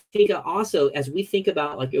 I think also as we think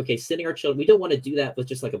about like, okay, sending our children, we don't want to do that with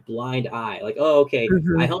just like a blind eye. Like, oh, okay,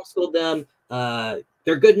 I homeschooled them.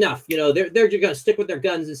 They're good enough. They're just going to stick with their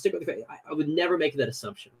guns and stick with their, I would never make that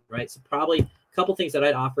assumption, right? So probably a couple things that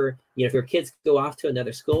I'd offer, if your kids go off to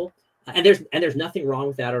another school, and there's nothing wrong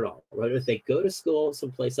with that at all. Right? If they go to school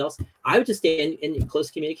someplace else, I would just stay in close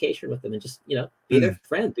communication with them and just, be their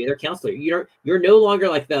friend, be their counselor. You're no longer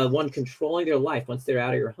like the one controlling their life once they're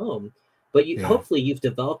out of your home, but hopefully you've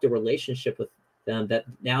developed a relationship with them that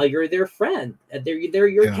now you're their friend. They're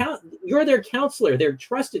you're their counselor, their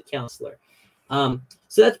trusted counselor. So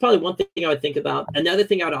that's probably one thing I would think about. Another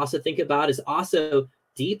thing I would also think about is also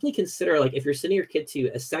deeply consider, like if you're sending your kid to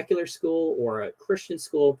a secular school or a Christian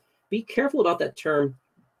school, be careful about that term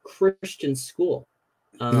Christian school.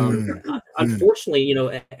 Unfortunately,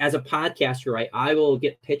 as a podcaster, right, I will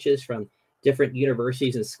get pitches from different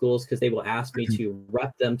universities and schools because they will ask me to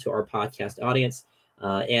rep them to our podcast audience.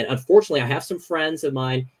 And unfortunately, I have some friends of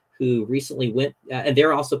mine who recently went, and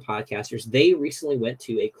they're also podcasters. They recently went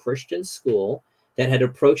to a Christian school that had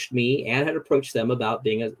approached me and had approached them about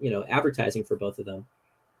being advertising for both of them.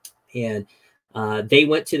 And they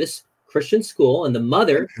went to this Christian school, and the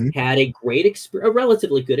mother had a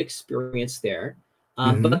relatively good experience there.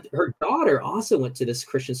 But her daughter also went to this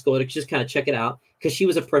Christian school to just kind of check it out because she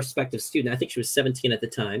was a prospective student. I think she was 17 at the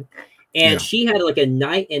time. And she had like a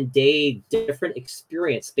night and day different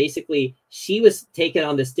experience. Basically, she was taken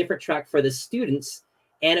on this different track for the students,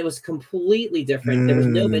 and it was completely different. There was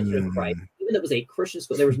no mention of Christ. Even though it was a Christian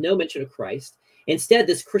school, there was no mention of Christ. Instead,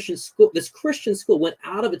 this Christian school went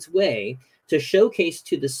out of its way to showcase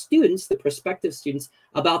to the students, the prospective students,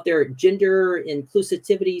 about their gender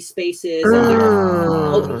inclusivity spaces and their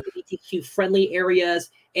LGBTQ friendly areas.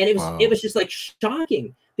 And it was just like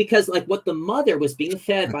shocking because like what the mother was being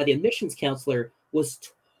fed by the admissions counselor was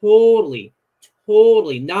totally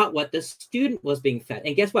not what the student was being fed.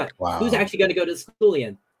 And guess what? Who's actually going to go to the school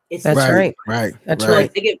again? It's That's right. That's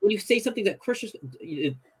right. Again, when you say something that Christians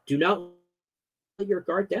do not let your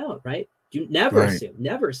guard down, right? Do never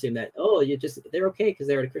assume that, oh, they're okay because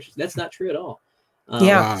they're a Christian. That's not true at all.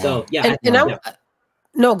 Yeah. So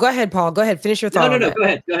no, go ahead, Paul. Go ahead. Finish your thought. No. Go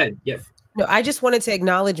ahead. Yeah. No, I just wanted to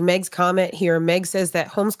acknowledge Meg's comment here. Meg says that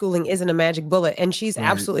homeschooling isn't a magic bullet, and she's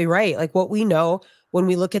absolutely right. Like what we know when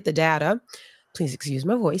we look at the data, please excuse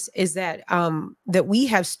my voice, is that that we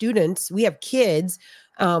have students, we have kids,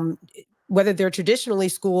 whether they're traditionally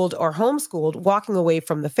schooled or homeschooled, walking away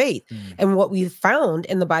from the faith. And what we've found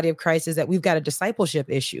in the body of Christ is that we've got a discipleship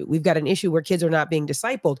issue. We've got an issue where kids are not being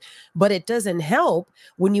discipled, but it doesn't help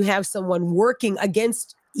when you have someone working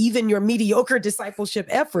against even your mediocre discipleship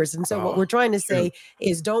efforts. And so what we're trying to say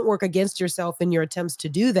is don't work against yourself in your attempts to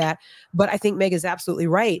do that. But I think Meg is absolutely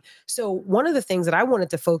right. So one of the things that I wanted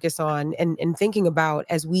to focus on and thinking about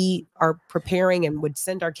as we are preparing and would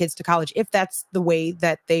send our kids to college, if that's the way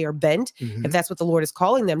that they are bent, if that's what the Lord is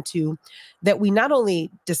calling them to, that we not only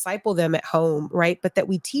disciple them at home, right, but that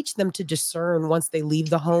we teach them to discern once they leave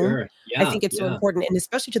the home. I think it's so important. And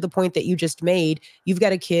especially to the point that you just made, you've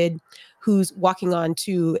got a kid who's walking on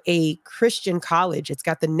to a Christian college. It's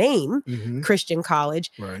got the name Christian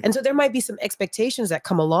college. And so there might be some expectations that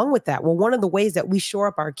come along with that. Well, one of the ways that we shore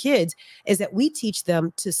up our kids is that we teach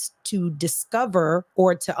them to discover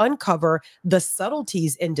or to uncover the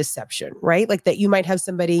subtleties in deception, right? Like that you might have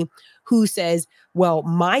somebody who says, well,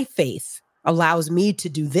 my faith allows me to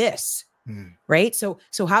do this, right? So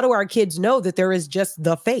how do our kids know that there is just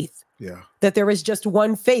the faith? That there is just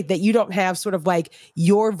one faith, that you don't have sort of like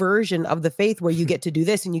your version of the faith where you get to do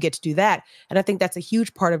this and you get to do that. And I think that's a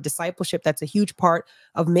huge part of discipleship. That's a huge part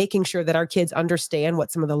of making sure that our kids understand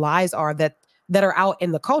what some of the lies are that are out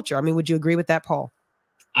in the culture. I mean, would you agree with that, Paul?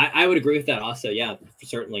 I would agree with that also. Yeah,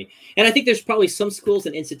 certainly. And I think there's probably some schools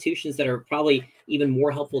and institutions that are probably even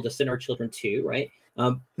more helpful to send our children to, right?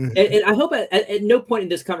 And I hope at no point in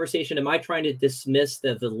this conversation am I trying to dismiss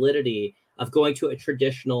the validity of going to a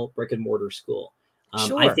traditional brick and mortar school.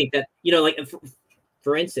 I think that, like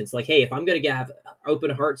for instance, like, hey, if I'm going to have open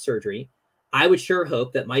heart surgery, I would sure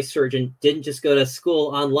hope that my surgeon didn't just go to school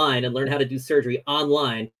online and learn how to do surgery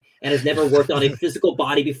online and has never worked on a physical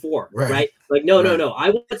body before, right? Like, no.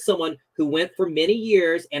 I want someone who went for many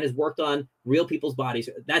years and has worked on real people's bodies.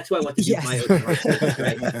 That's who I want to do my open heart surgery,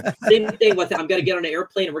 right? Same thing with, I'm going to get on an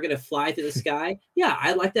airplane and we're going to fly through the sky. Yeah,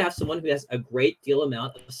 I'd like to have someone who has a great deal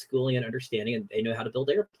amount of schooling and understanding, and they know how to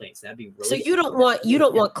build airplanes. That'd be really. So you don't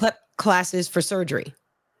want classes for surgery.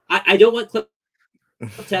 I don't want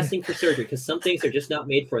testing for surgery because some things are just not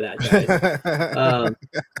made for that, guys.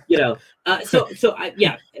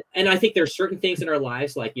 And I think there's certain things in our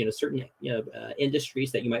lives, like certain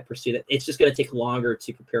industries that you might pursue that it's just going to take longer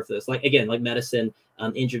to prepare for this. Like medicine,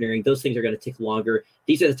 engineering, those things are going to take longer.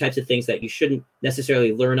 These are the types of things that you shouldn't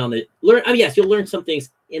necessarily learn. I mean, yes, you'll learn some things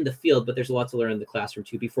in the field, but there's a lot to learn in the classroom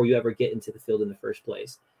too before you ever get into the field in the first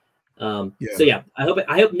place. So yeah, I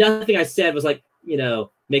hope nothing I said was like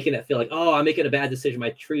making it feel like, oh, I'm making a bad decision by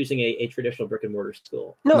choosing a traditional brick and mortar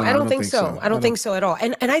school. No, I don't think so. I don't think so at all.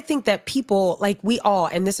 And I think that people, like we all,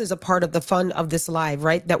 and this is a part of the fun of this live,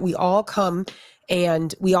 right? That we all come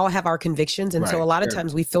and we all have our convictions. And so a lot of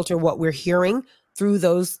times we filter what we're hearing through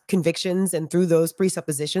those convictions and through those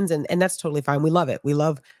presuppositions. And that's totally fine. We love it. We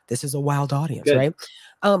love, this is a wild audience, right?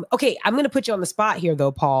 Okay. I'm going to put you on the spot here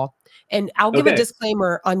though, Paul, and I'll give a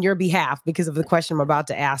disclaimer on your behalf because of the question I'm about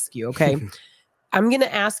to ask you. Okay. I'm going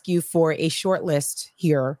to ask you for a short list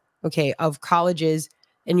here, okay, of colleges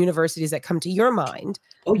and universities that come to your mind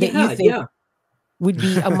that you think would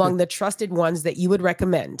be among the trusted ones that you would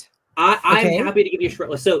recommend. I'm happy to give you a short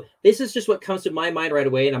list. So this is just what comes to my mind right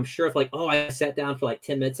away. And I'm sure if I sat down for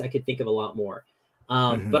 10 minutes, I could think of a lot more.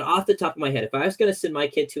 But off the top of my head, if I was going to send my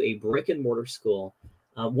kid to a brick and mortar school,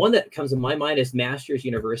 one that comes to my mind is Masters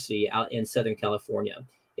University out in Southern California.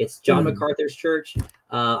 It's John MacArthur's church.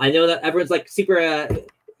 I know that everyone's super,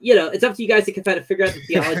 it's up to you guys to kind of figure out the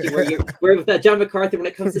theology where with John MacArthur when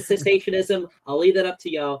it comes to cessationism. I'll leave that up to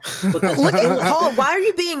y'all. Look at Paul, why are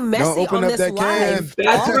you being messy on this live?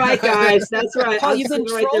 That's right, guys. That's right. Paul, you've been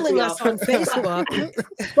trolling us on Facebook.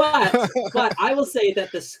 but I will say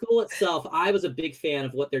that the school itself, I was a big fan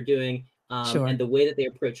of what they're doing. And the way that they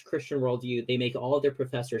approach Christian worldview. They make all of their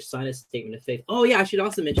professors sign a statement of faith. Oh yeah, I should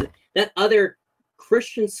also mention that other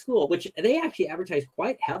Christian school, which they actually advertise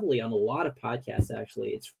quite heavily on a lot of podcasts.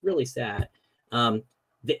 Actually, it's really sad. None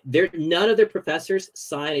of their professors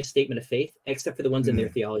sign a statement of faith except for the ones in their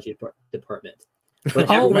theology department. But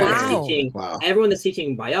everyone that's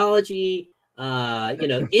teaching biology,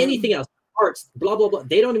 anything else, arts, blah blah blah,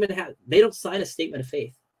 they don't sign a statement of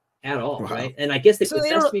faith at all, right? And I guess they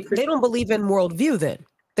don't believe in worldview.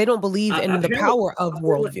 Then They don't believe in the power of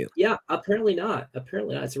worldview. Yeah, apparently not.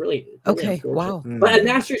 Apparently not. It's really okay. Wow. But at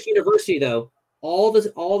Masters University, though, all the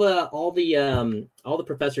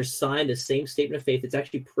professors sign the same statement of faith. It's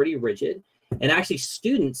actually pretty rigid, and actually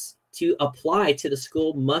students to apply to the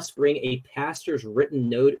school must bring a pastor's written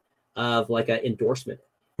note of like an endorsement.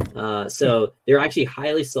 So they're actually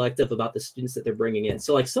highly selective about the students that they're bringing in.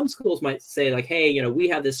 So like some schools might say like, hey, you know, we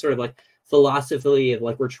have this sort of like philosophy of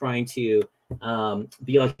like we're trying to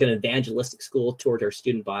be like an evangelistic school toward our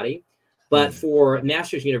student body. But for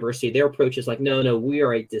Masters University, their approach is like, no, we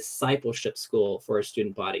are a discipleship school for our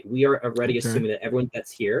student body. We are already assuming that everyone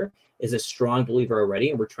that's here is a strong believer already,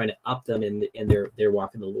 and we're trying to up them in their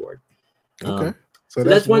walk in the Lord. Okay, so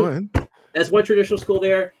that's one. That's one traditional school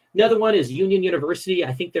there. Another one is Union University.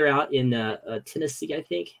 I think they're out in Tennessee. I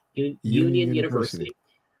think Union University.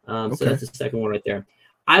 So that's the second one right there.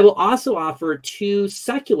 I will also offer 2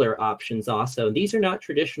 secular options. Also, these are not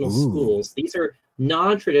traditional schools. These are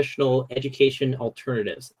non-traditional education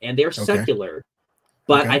alternatives, and they're secular,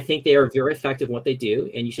 but I think they are very effective in what they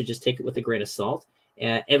do, and you should just take it with a grain of salt.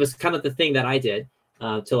 It was kind of the thing that I did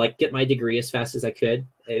to like get my degree as fast as I could,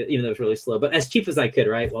 even though it was really slow, but as cheap as I could,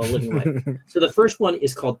 right, while living life. So the first one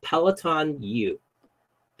is called Peloton U.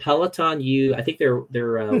 Peloton U. I think their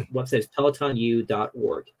website is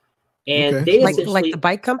pelotonu.org. And they essentially like the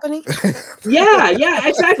bike company. yeah,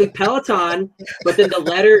 exactly. Peloton, but then the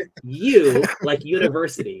letter U, like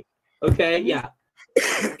university. Okay, yeah.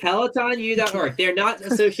 PelotonU.org. They're not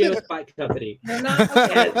associated with bike company. They're not.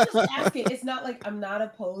 Okay, I'm just asking. It's not like I'm not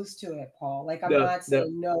opposed to it, Paul. Like I'm not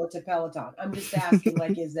saying no to Peloton. I'm just asking,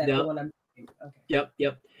 like, is that the one I'm doing? Okay.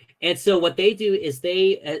 Yep. And so what they do is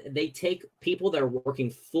they take people that are working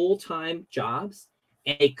full-time jobs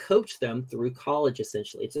and they coach them through college,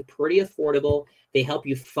 essentially. It's a pretty affordable. They help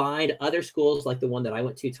you find other schools like the one that I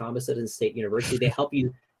went to, Thomas Edison State University. They help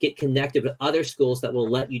you get connected with other schools that will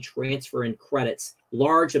let you transfer in credits,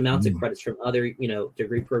 large amounts of credits from other,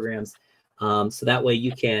 degree programs. So that way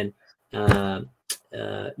you can, find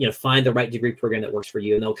the right degree program that works for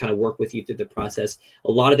you, and they'll kind of work with you through the process.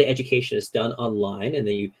 A lot of the education is done online, and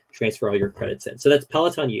then you transfer all your credits in. So that's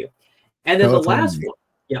Peloton U. And then the last one.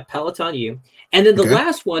 Yeah, Peloton U. And then the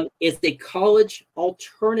last one is the college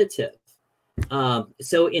alternative.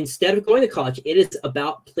 So instead of going to college, it is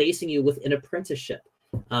about placing you with an apprenticeship.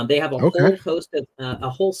 They have a whole host of a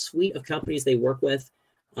whole suite of companies they work with.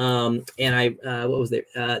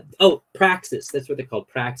 Praxis. That's what they're called,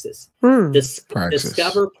 Praxis.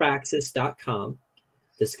 Discoverpraxis.com.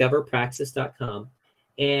 Discoverpraxis.com.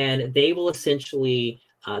 And they will essentially,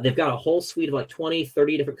 they've got a whole suite of like 20,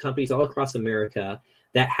 30 different companies all across America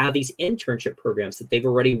that have these internship programs that they've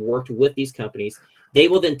already worked with these companies. They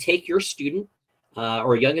will then take your student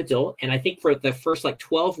or a young adult, and I think for the first like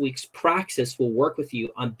 12 weeks, Praxis will work with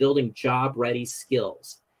you on building job-ready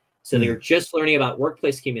skills. So they're just learning about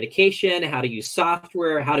workplace communication, how to use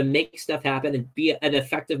software, how to make stuff happen, and be an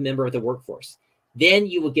effective member of the workforce. Then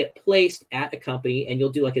you will get placed at a company, and you'll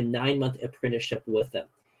do like a 9-month apprenticeship with them.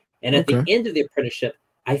 And at the end of the apprenticeship,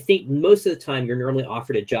 I think most of the time you're normally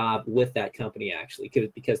offered a job with that company, actually,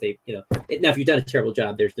 because they, now if you've done a terrible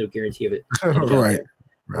job, there's no guarantee of it. Right.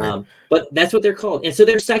 But that's what they're called. And so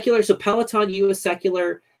they're secular. So Peloton U is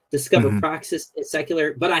secular, Discover Praxis is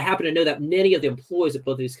secular. But I happen to know that many of the employees at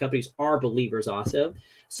both of these companies are believers also.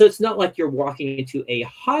 So it's not like you're walking into a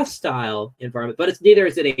hostile environment, but neither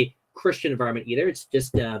is it a Christian environment either. It's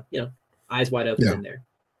just, eyes wide open in there.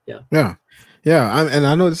 And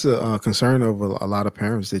I know it's a concern of a lot of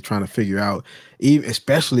parents. They're trying to figure out,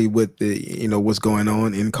 especially with the what's going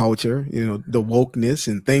on in culture, the wokeness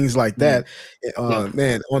and things like that.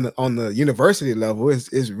 Man, on the university level,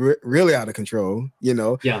 is really out of control.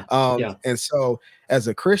 And so as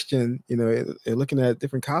a Christian, looking at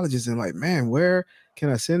different colleges and like, man, where can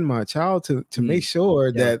I send my child to make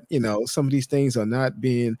sure that some of these things are not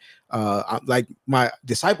being like my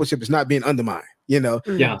discipleship is not being undermined. I know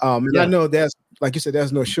there's, like you said,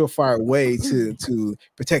 there's no surefire way to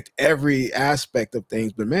protect every aspect of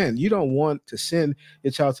things, but man, you don't want to send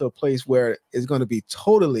your child to a place where it's going to be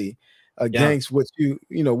totally against what you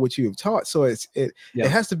have taught. So it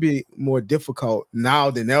has to be more difficult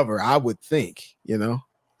now than ever, I would think.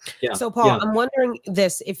 So Paul, I'm wondering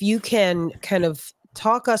this, if you can kind of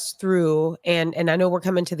talk us through, and I know we're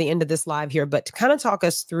coming to the end of this live here, but to kind of talk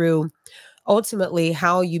us through ultimately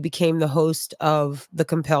how you became the host of the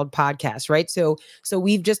Compelled Podcast, right? So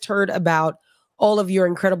we've just heard about all of your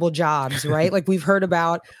incredible jobs, right? Like we've heard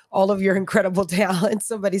about all of your incredible talents.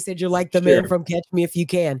 Somebody said you're like the man from Catch Me If You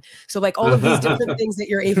Can. So like all of these different things that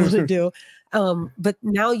you're able to do. But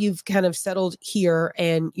now you've kind of settled here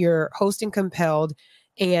and you're hosting Compelled.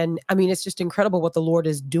 And I mean, it's just incredible what the Lord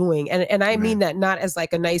is doing. And I mean that not as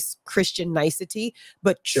like a nice Christian nicety,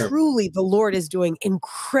 but truly the Lord is doing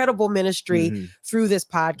incredible ministry through this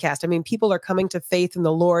podcast. I mean, people are coming to faith in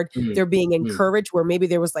the Lord. They're being encouraged where maybe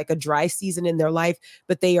there was like a dry season in their life,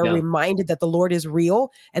 but they are reminded that the Lord is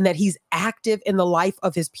real and that he's active in the life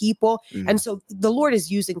of his people. And so the Lord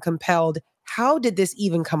is using Compelled. How did this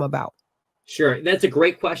even come about? Sure. That's a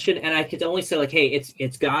great question. And I could only say like, hey,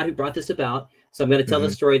 it's God who brought this about. So I'm going to tell the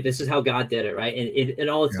story. This is how God did it, right? And in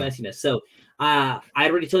all its messiness. So I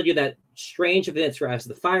already told you that strange events where I was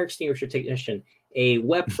the fire extinguisher technician, a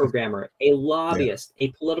web programmer, a lobbyist, a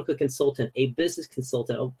political consultant, a business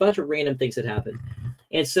consultant, a bunch of random things that happened.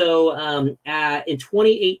 And so in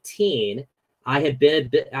 2018, I had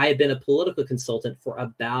been a political consultant for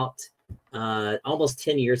about almost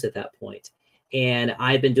 10 years at that point. And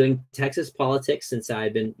I've been doing Texas politics since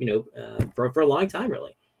I've been, for a long time,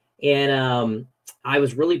 really. And I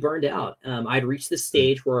was really burned out. I'd reached this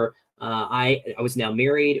stage where I was now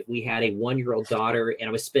married. We had a 1-year-old daughter, and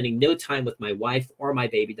I was spending no time with my wife or my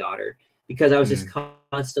baby daughter because I was just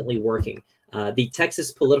constantly working. The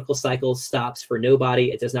Texas political cycle stops for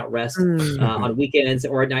nobody. It does not rest on weekends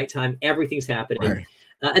or at nighttime. Everything's happening. Right.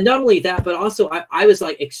 And not only that, but also I was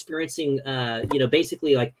like experiencing,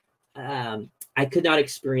 basically like I could not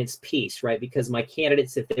experience peace, right? Because my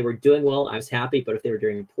candidates, if they were doing well, I was happy. But if they were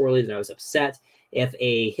doing poorly, then I was upset. If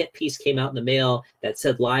a hit piece came out in the mail that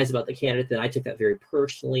said lies about the candidate, then I took that very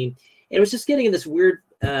personally. And it was just getting in this weird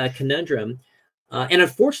conundrum. And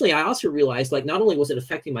unfortunately, I also realized, like, not only was it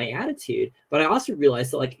affecting my attitude, but I also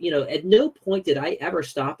realized that, like, at no point did I ever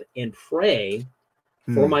stop and pray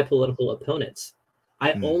for my political opponents.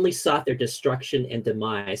 I only sought their destruction and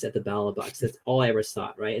demise at the ballot box. That's all I ever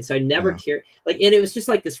sought, right? And so I never cared. Like, and it was just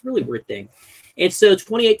like this really weird thing. And so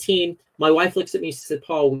 2018, my wife looks at me and she said,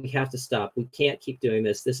 Paul, we have to stop. We can't keep doing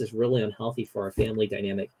this. This is really unhealthy for our family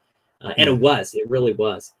dynamic. And it really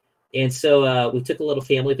was. And so we took a little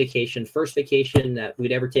family vacation, first vacation that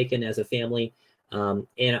we'd ever taken as a family.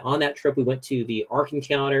 And on that trip, we went to the Ark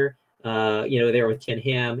Encounter, there with Ken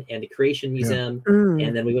Ham and the Creation Museum.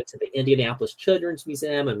 And then we went to the Indianapolis Children's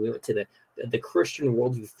Museum, and we went to the Christian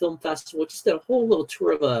Worldview Film Festival, just did a whole little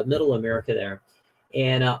tour of Middle America there.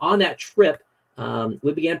 And on that trip,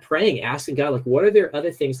 we began praying, asking God, like, what are there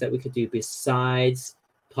other things that we could do besides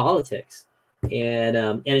politics?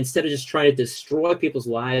 And instead of just trying to destroy people's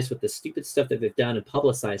lives with the stupid stuff that they've done and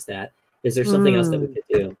publicize that, is there something else that we could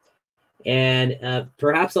do? And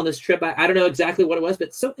perhaps on this trip, I don't know exactly what it was,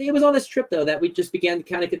 but so it was on this trip, though, that we just began to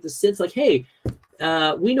kind of get the sense like, hey,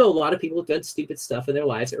 we know a lot of people have done stupid stuff in their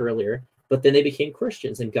lives earlier, but then they became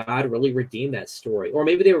Christians and God really redeemed that story. Or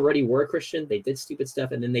maybe they already were a Christian, they did stupid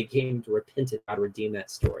stuff, and then they came to repent and God redeemed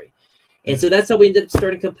that story. And so that's how we ended up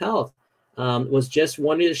starting Compelled. Was just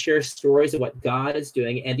wanting to share stories of what God is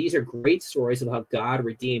doing. And these are great stories of how God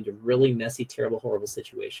redeemed really messy, terrible, horrible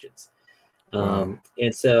situations.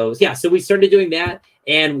 And so we started doing that.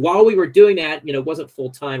 And while we were doing that, it wasn't full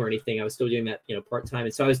time or anything. I was still doing that, part time.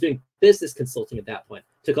 And so I was doing business consulting at that point.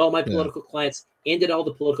 Took all my political clients and did all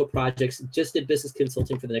the political projects, just did business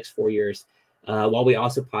consulting for the next 4 years, while we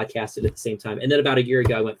also podcasted at the same time. And then about a year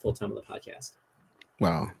ago, I went full time on the podcast.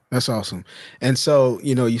 Wow, that's awesome. And so,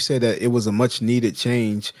 you said that it was a much needed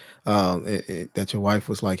change, that your wife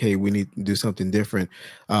was like, hey, we need to do something different.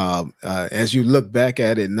 As you look back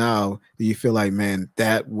at it now, do you feel like, man,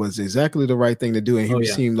 that was exactly the right thing to do? And you've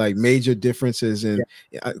seen like major differences in,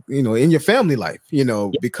 in your family life,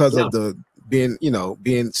 because of the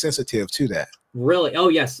being sensitive to that. Really? Oh,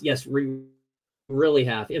 yes. We really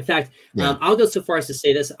have. In fact, I'll go so far as to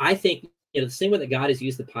say this. I think, the same way that God has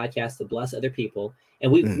used the podcast to bless other people.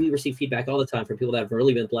 And we receive feedback all the time from people that have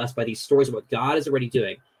really been blessed by these stories of what God is already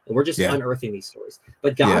doing. And we're just unearthing these stories.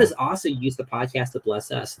 But God has also used the podcast to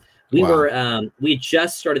bless us. We had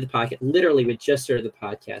just started the podcast. Literally, we just started the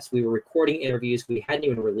podcast. We were recording interviews. We hadn't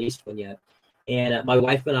even released one yet. And my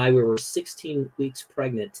wife and I, we were 16 weeks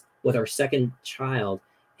pregnant with our second child.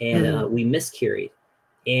 And we miscarried.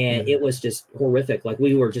 And it was just horrific. Like,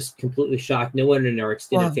 we were just completely shocked. No one in our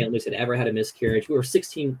extended families had ever had a miscarriage. We were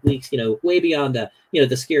 16 weeks, way beyond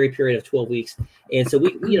the scary period of 12 weeks. And so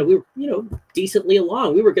we were decently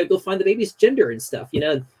along. We were going to go find the baby's gender and stuff,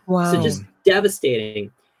 So just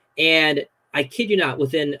devastating. And I kid you not,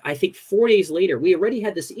 within, I think 4 days later, we already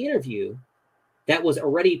had this interview that was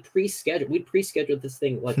already pre-scheduled. We'd pre-scheduled this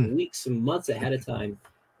thing like weeks and months ahead of time.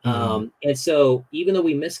 And so even though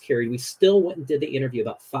we miscarried, we still went and did the interview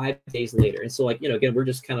about 5 days later. And so, like, again, we're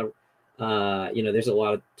just kind of, there's a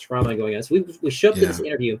lot of trauma going on. So we show up to this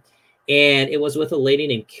interview, and it was with a lady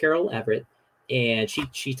named Carol Everett. and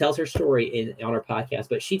she tells her story on our podcast,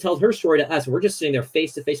 but she tells her story to us. We're just sitting there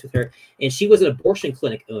face to face with her, and she was an abortion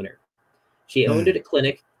clinic owner. She owned a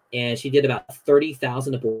clinic, and she did about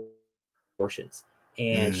 30,000 abortions,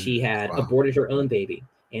 and she had aborted her own baby,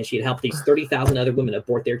 and she had helped these 30,000 other women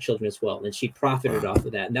abort their children as well, and she profited off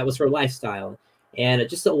of that, and that was her lifestyle. And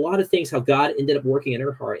just a lot of things, how God ended up working in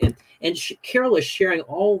her heart. And Carol is sharing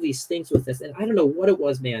all these things with us. And I don't know what it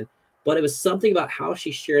was, man, but it was something about how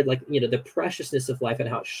she shared, like, you know, the preciousness of life and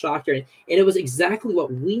how it shocked her. And it was exactly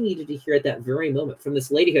what we needed to hear at that very moment from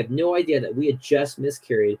this lady who had no idea that we had just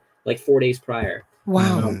miscarried like 4 days prior.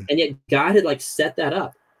 Wow. And yet God had like set that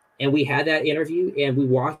up. And we had that interview, and we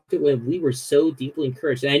walked it when we were so deeply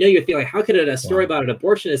encouraged. And I know you're feeling like, how could a story about an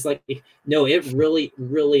abortion? It's like, no, it really,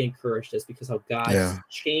 really encouraged us because how God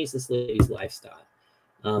changed this lady's lifestyle.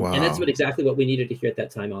 And that's exactly what we needed to hear at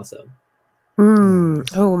that time also.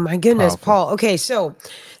 Oh my goodness, Powerful. Paul. Okay, so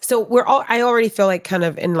I already feel like kind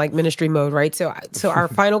of in like ministry mode, right? So our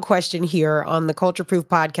final question here on the Culture Proof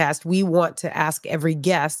podcast, we want to ask every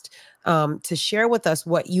guest to share with us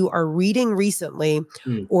what you are reading recently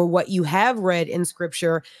or what you have read in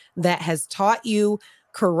scripture that has taught you,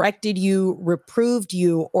 corrected you, reproved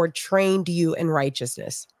you, or trained you in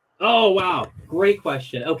righteousness. Oh, wow. Great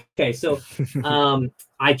question. Okay. So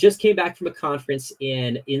I just came back from a conference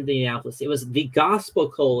in Indianapolis. It was the Gospel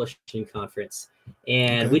Coalition Conference.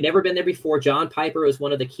 And we'd never been there before. John Piper was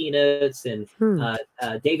one of the keynotes, and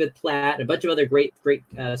David Platt and a bunch of other great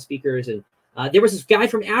speakers. And there was this guy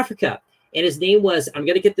from Africa, and his name was, I'm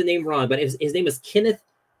going to get the name wrong, but his name was Kenneth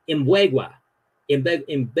Mbegwa.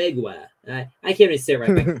 I can't even say it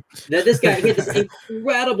right. Now, this guy, he had this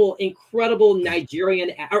incredible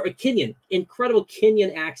Nigerian or incredible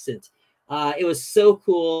Kenyan accent. It was so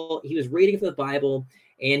cool. He was reading from the Bible,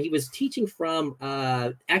 and he was teaching from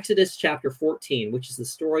Exodus chapter 14, which is the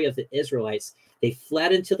story of the Israelites. They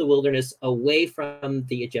fled into the wilderness away from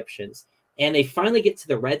the Egyptians, and they finally get to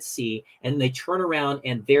the Red Sea, and they turn around,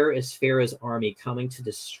 and there is Pharaoh's army coming to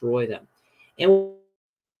destroy them. And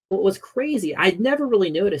what was crazy, I'd never really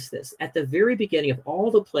noticed this, at the very beginning of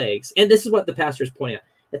all the plagues, and this is what the pastors point out,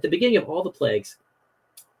 at the beginning of all the plagues,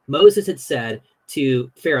 Moses had said to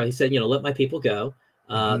Pharaoh, he said, let my people go.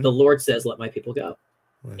 The Lord says, let my people go.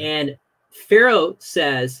 And Pharaoh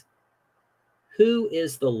says, who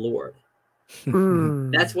is the Lord?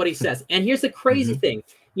 That's what he says. And here's the crazy thing.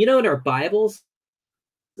 In our Bibles,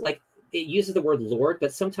 like, it uses the word Lord,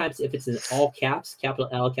 but sometimes if it's in all caps, capital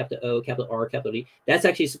L, capital O, capital R, capital D, that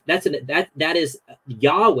is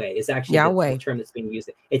Yahweh is actually the term that's being used.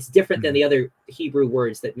 It's different than the other Hebrew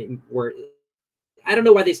words that were, I don't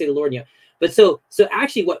know why they say the Lord, but so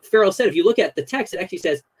actually what Pharaoh said, if you look at the text, it actually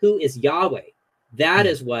says, who is Yahweh? That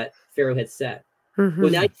is what Pharaoh had said. Well,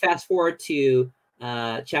 now you fast forward to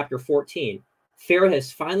chapter 14. Pharaoh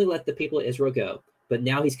has finally let the people of Israel go. But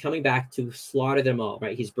now he's coming back to slaughter them all,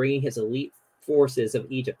 right? He's bringing his elite forces of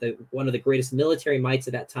Egypt, one of the greatest military mights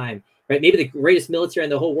of that time, right? Maybe the greatest military in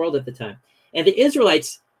the whole world at the time. And the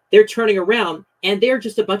Israelites, they're turning around, and they're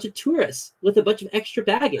just a bunch of tourists with a bunch of extra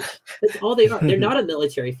baggage. That's all they are. They're not a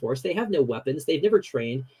military force. They have no weapons. They've never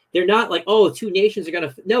trained. They're not like, two nations are going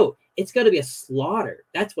to... No, it's going to be a slaughter.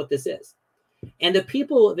 That's what this is. And the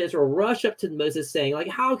people of Israel rush up to Moses saying, like,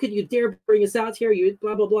 how could you dare bring us out here? You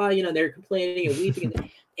blah, blah, blah. They're complaining and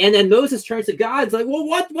weeping. And then Moses turns to God. It's like, well,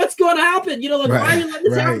 what's going to happen? Why are you letting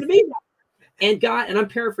this happen to me? And God, and I'm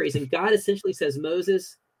paraphrasing, God essentially says,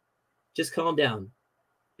 Moses, just calm down,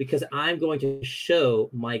 because I'm going to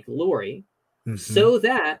show my glory so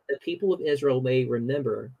that the people of Israel may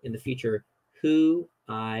remember in the future who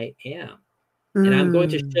I am. And I'm going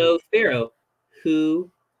to show Pharaoh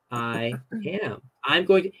who I am. I'm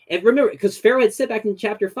going to, and remember, because Pharaoh had said back in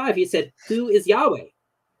chapter 5, he said, who is Yahweh?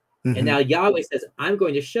 And now Yahweh says, I'm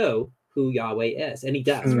going to show who Yahweh is. And he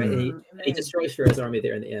does, right? And he destroys Pharaoh's army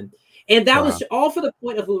there in the end. And that was all for the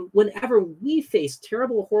point of whenever we face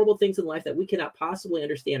terrible, horrible things in life that we cannot possibly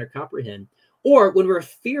understand or comprehend, or when we're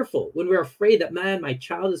fearful, when we're afraid that, man, my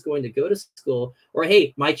child is going to go to school, or,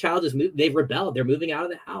 hey, my child is moved, they've rebelled, they're moving out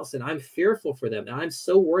of the house, and I'm fearful for them, and I'm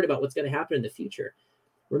so worried about what's going to happen in the future.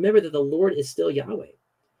 Remember that the Lord is still Yahweh.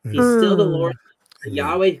 He's still the Lord,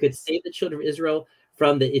 Yahweh, who could save the children of Israel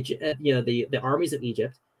from the armies of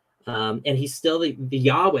Egypt, and he's still the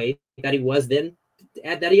Yahweh that he was then,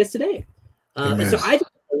 that he is today. And so I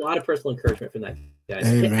just have a lot of personal encouragement from that, guys.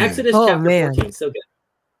 Exodus chapter 14, so good.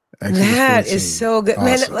 That is so good,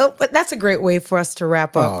 awesome. Man. But that's a great way for us to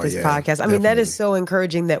wrap up this podcast. I mean, that is so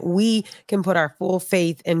encouraging that we can put our full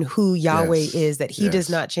faith in who Yahweh is, that he does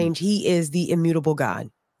not change. He is the immutable God.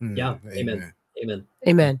 Yeah. Amen. Amen.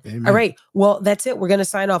 Amen. Amen. All right. Well, that's it. We're going to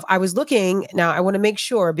sign off. I was looking now. I want to make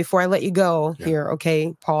sure before I let you go here.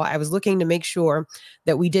 Okay, Paul, I was looking to make sure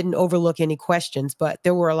that we didn't overlook any questions, but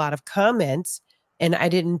there were a lot of comments and I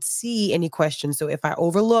didn't see any questions. So if I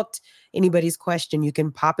overlooked anybody's question, you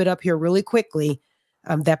can pop it up here really quickly.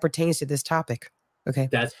 That pertains to this topic. Okay.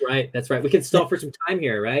 That's right. That's right. We can stall for some time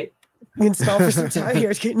here, right? We can stall for some time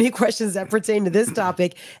here. Any questions that pertain to this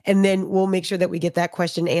topic, and then we'll make sure that we get that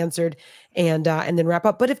question answered and then wrap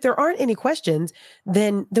up. But if there aren't any questions,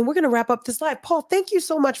 then we're going to wrap up this live. Paul, thank you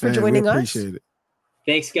so much for joining us. Appreciate it.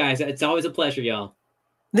 Thanks, guys. It's always a pleasure, y'all.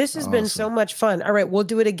 This has been so much fun. All right, we'll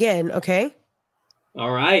do it again, okay?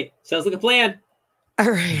 All right. Sounds like a plan. All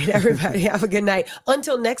right, everybody, have a good night.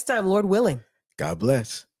 Until next time, Lord willing. God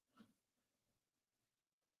bless.